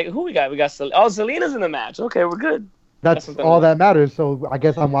than who we got? We got Zelina's in the match. Okay, we're good. That's all that matters. So I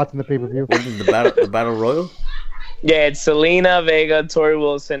guess I'm watching the pay-per-view. The battle royal. Yeah, it's Zelina Vega, Tori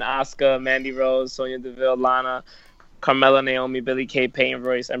Wilson, Asuka, Mandy Rose, Sonya Deville, Lana, Carmella, Naomi, Billie Kay, Peyton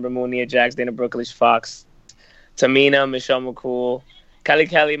Royce, Ember Moon, Nia Jax, Dana Brooke, Alicia Fox, Tamina, Michelle McCool,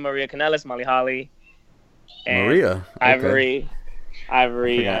 Kelly, Maria Kanellis, Molly Holly, and Maria, okay.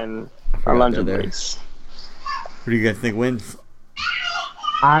 Ivory, and Alundra Blaze. Who do you guys think wins?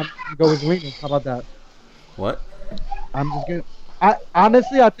 I'm gonna go with Zelina. How about that? What? I'm just gonna.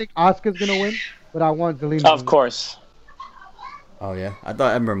 I think Asuka's gonna win, but I want Zelina. Of course. Oh yeah, I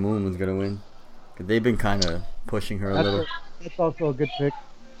thought Ember Moon was gonna win. Cause they've been kind of pushing her a little. That's also a good pick.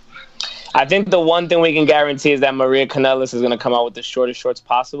 I think the one thing we can guarantee is that Maria Kanellis is gonna come out with the shortest shorts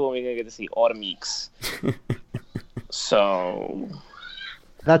possible, and we're gonna get to see Autumn Eeks. So.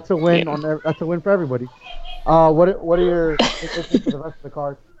 That's a win that's a win for everybody. What are your picks for the rest of the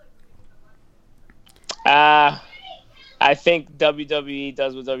card? I think WWE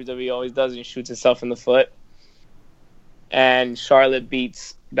does what WWE always does and shoots itself in the foot. And Charlotte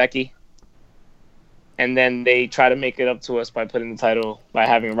beats Becky. And then they try to make it up to us by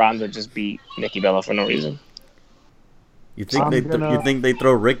having Ronda just beat Nikki Bella for no reason. You think you think they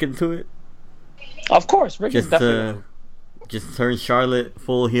throw Rick into it? Of course, Rick is definitely. Just turn Charlotte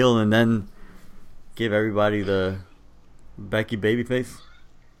full heel and then give everybody the Becky babyface?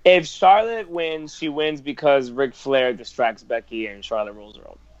 If Charlotte wins, she wins because Ric Flair distracts Becky and Charlotte rolls her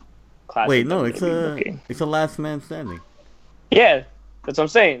up. Classic. Wait, no, it's a last man standing. Yeah, that's what I'm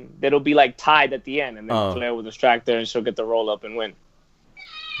saying. It'll be tied at the end, and then Flair will distract her and she'll get the roll up and win.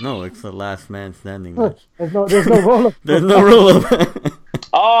 No, it's a last man standing match. There's no roll up. There's no roll up.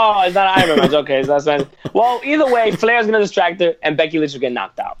 Oh, it's not an Iron Man match. Okay, it's last man. Well, either way, Flair's gonna distract her, and Becky Lynch will get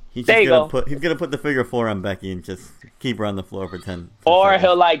knocked out. He's gonna put the figure 4 on Becky and just keep her on the floor for 10. Or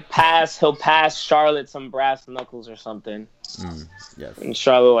seconds. He'll pass Charlotte some brass knuckles or something. Yes. And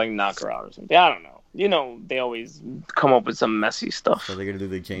Charlotte knock her out or something. I don't know. They always come up with some messy stuff. So they're gonna do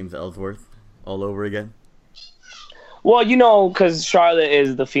the James Ellsworth all over again. Well, because Charlotte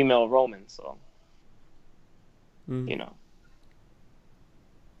is the female Roman, so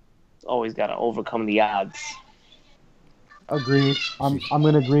always gotta overcome the odds. Agreed. I'm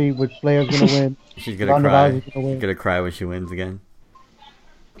gonna agree with Flair's gonna win. She's gonna cry. She's gonna cry when she wins again.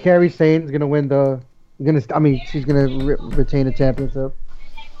 Kairi Sane's gonna win she's gonna retain the championship.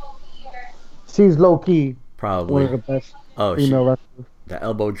 She's low key probably one of the best female wrestlers. The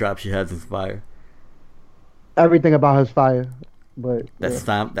elbow drop she has is fire. Everything about her's fire, but that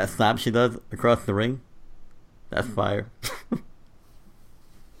stomp she does across the ring, that's fire.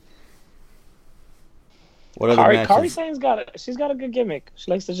 What other matches? Kairi Sane's she's got a good gimmick. She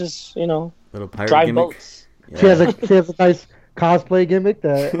likes to just little pirate drive gimmick. Boats. Yeah. She has a nice cosplay gimmick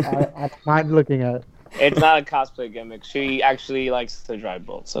that I mind looking at. It's not a cosplay gimmick. She actually likes to drive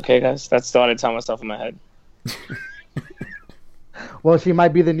boats. Okay, guys, that's what I tell myself in my head. Well, she might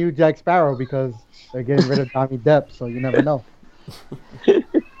be the new Jack Sparrow because they're getting rid of Johnny Depp, so you never know.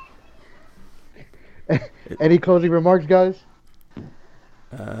 Any closing remarks, guys?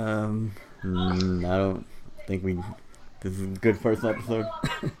 I don't think this is a good first episode.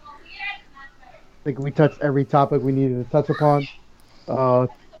 I think we touched every topic we needed to touch upon.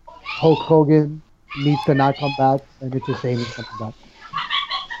 Hulk Hogan needs to not come back, and it's a shame he's coming back.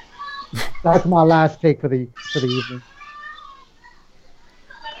 That's my last take for the evening.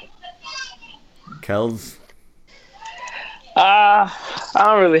 Kels? I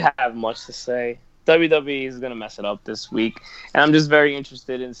don't really have much to say. WWE is gonna mess it up this week, and I'm just very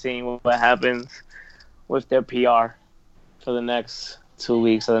interested in seeing what happens with their PR for the next 2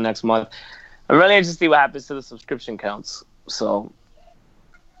 weeks or the next month. I'm really interested to see what happens to the subscription counts. So,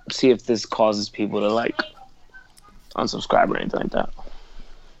 see if this causes people to like unsubscribe or anything like that.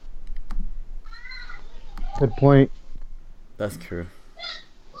 Good point. That's true.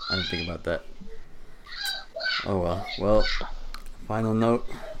 I didn't think about that. Oh well. Well, final note.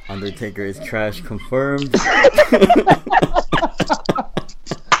 Undertaker is trash confirmed.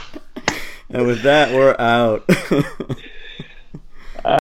 And with that, we're out.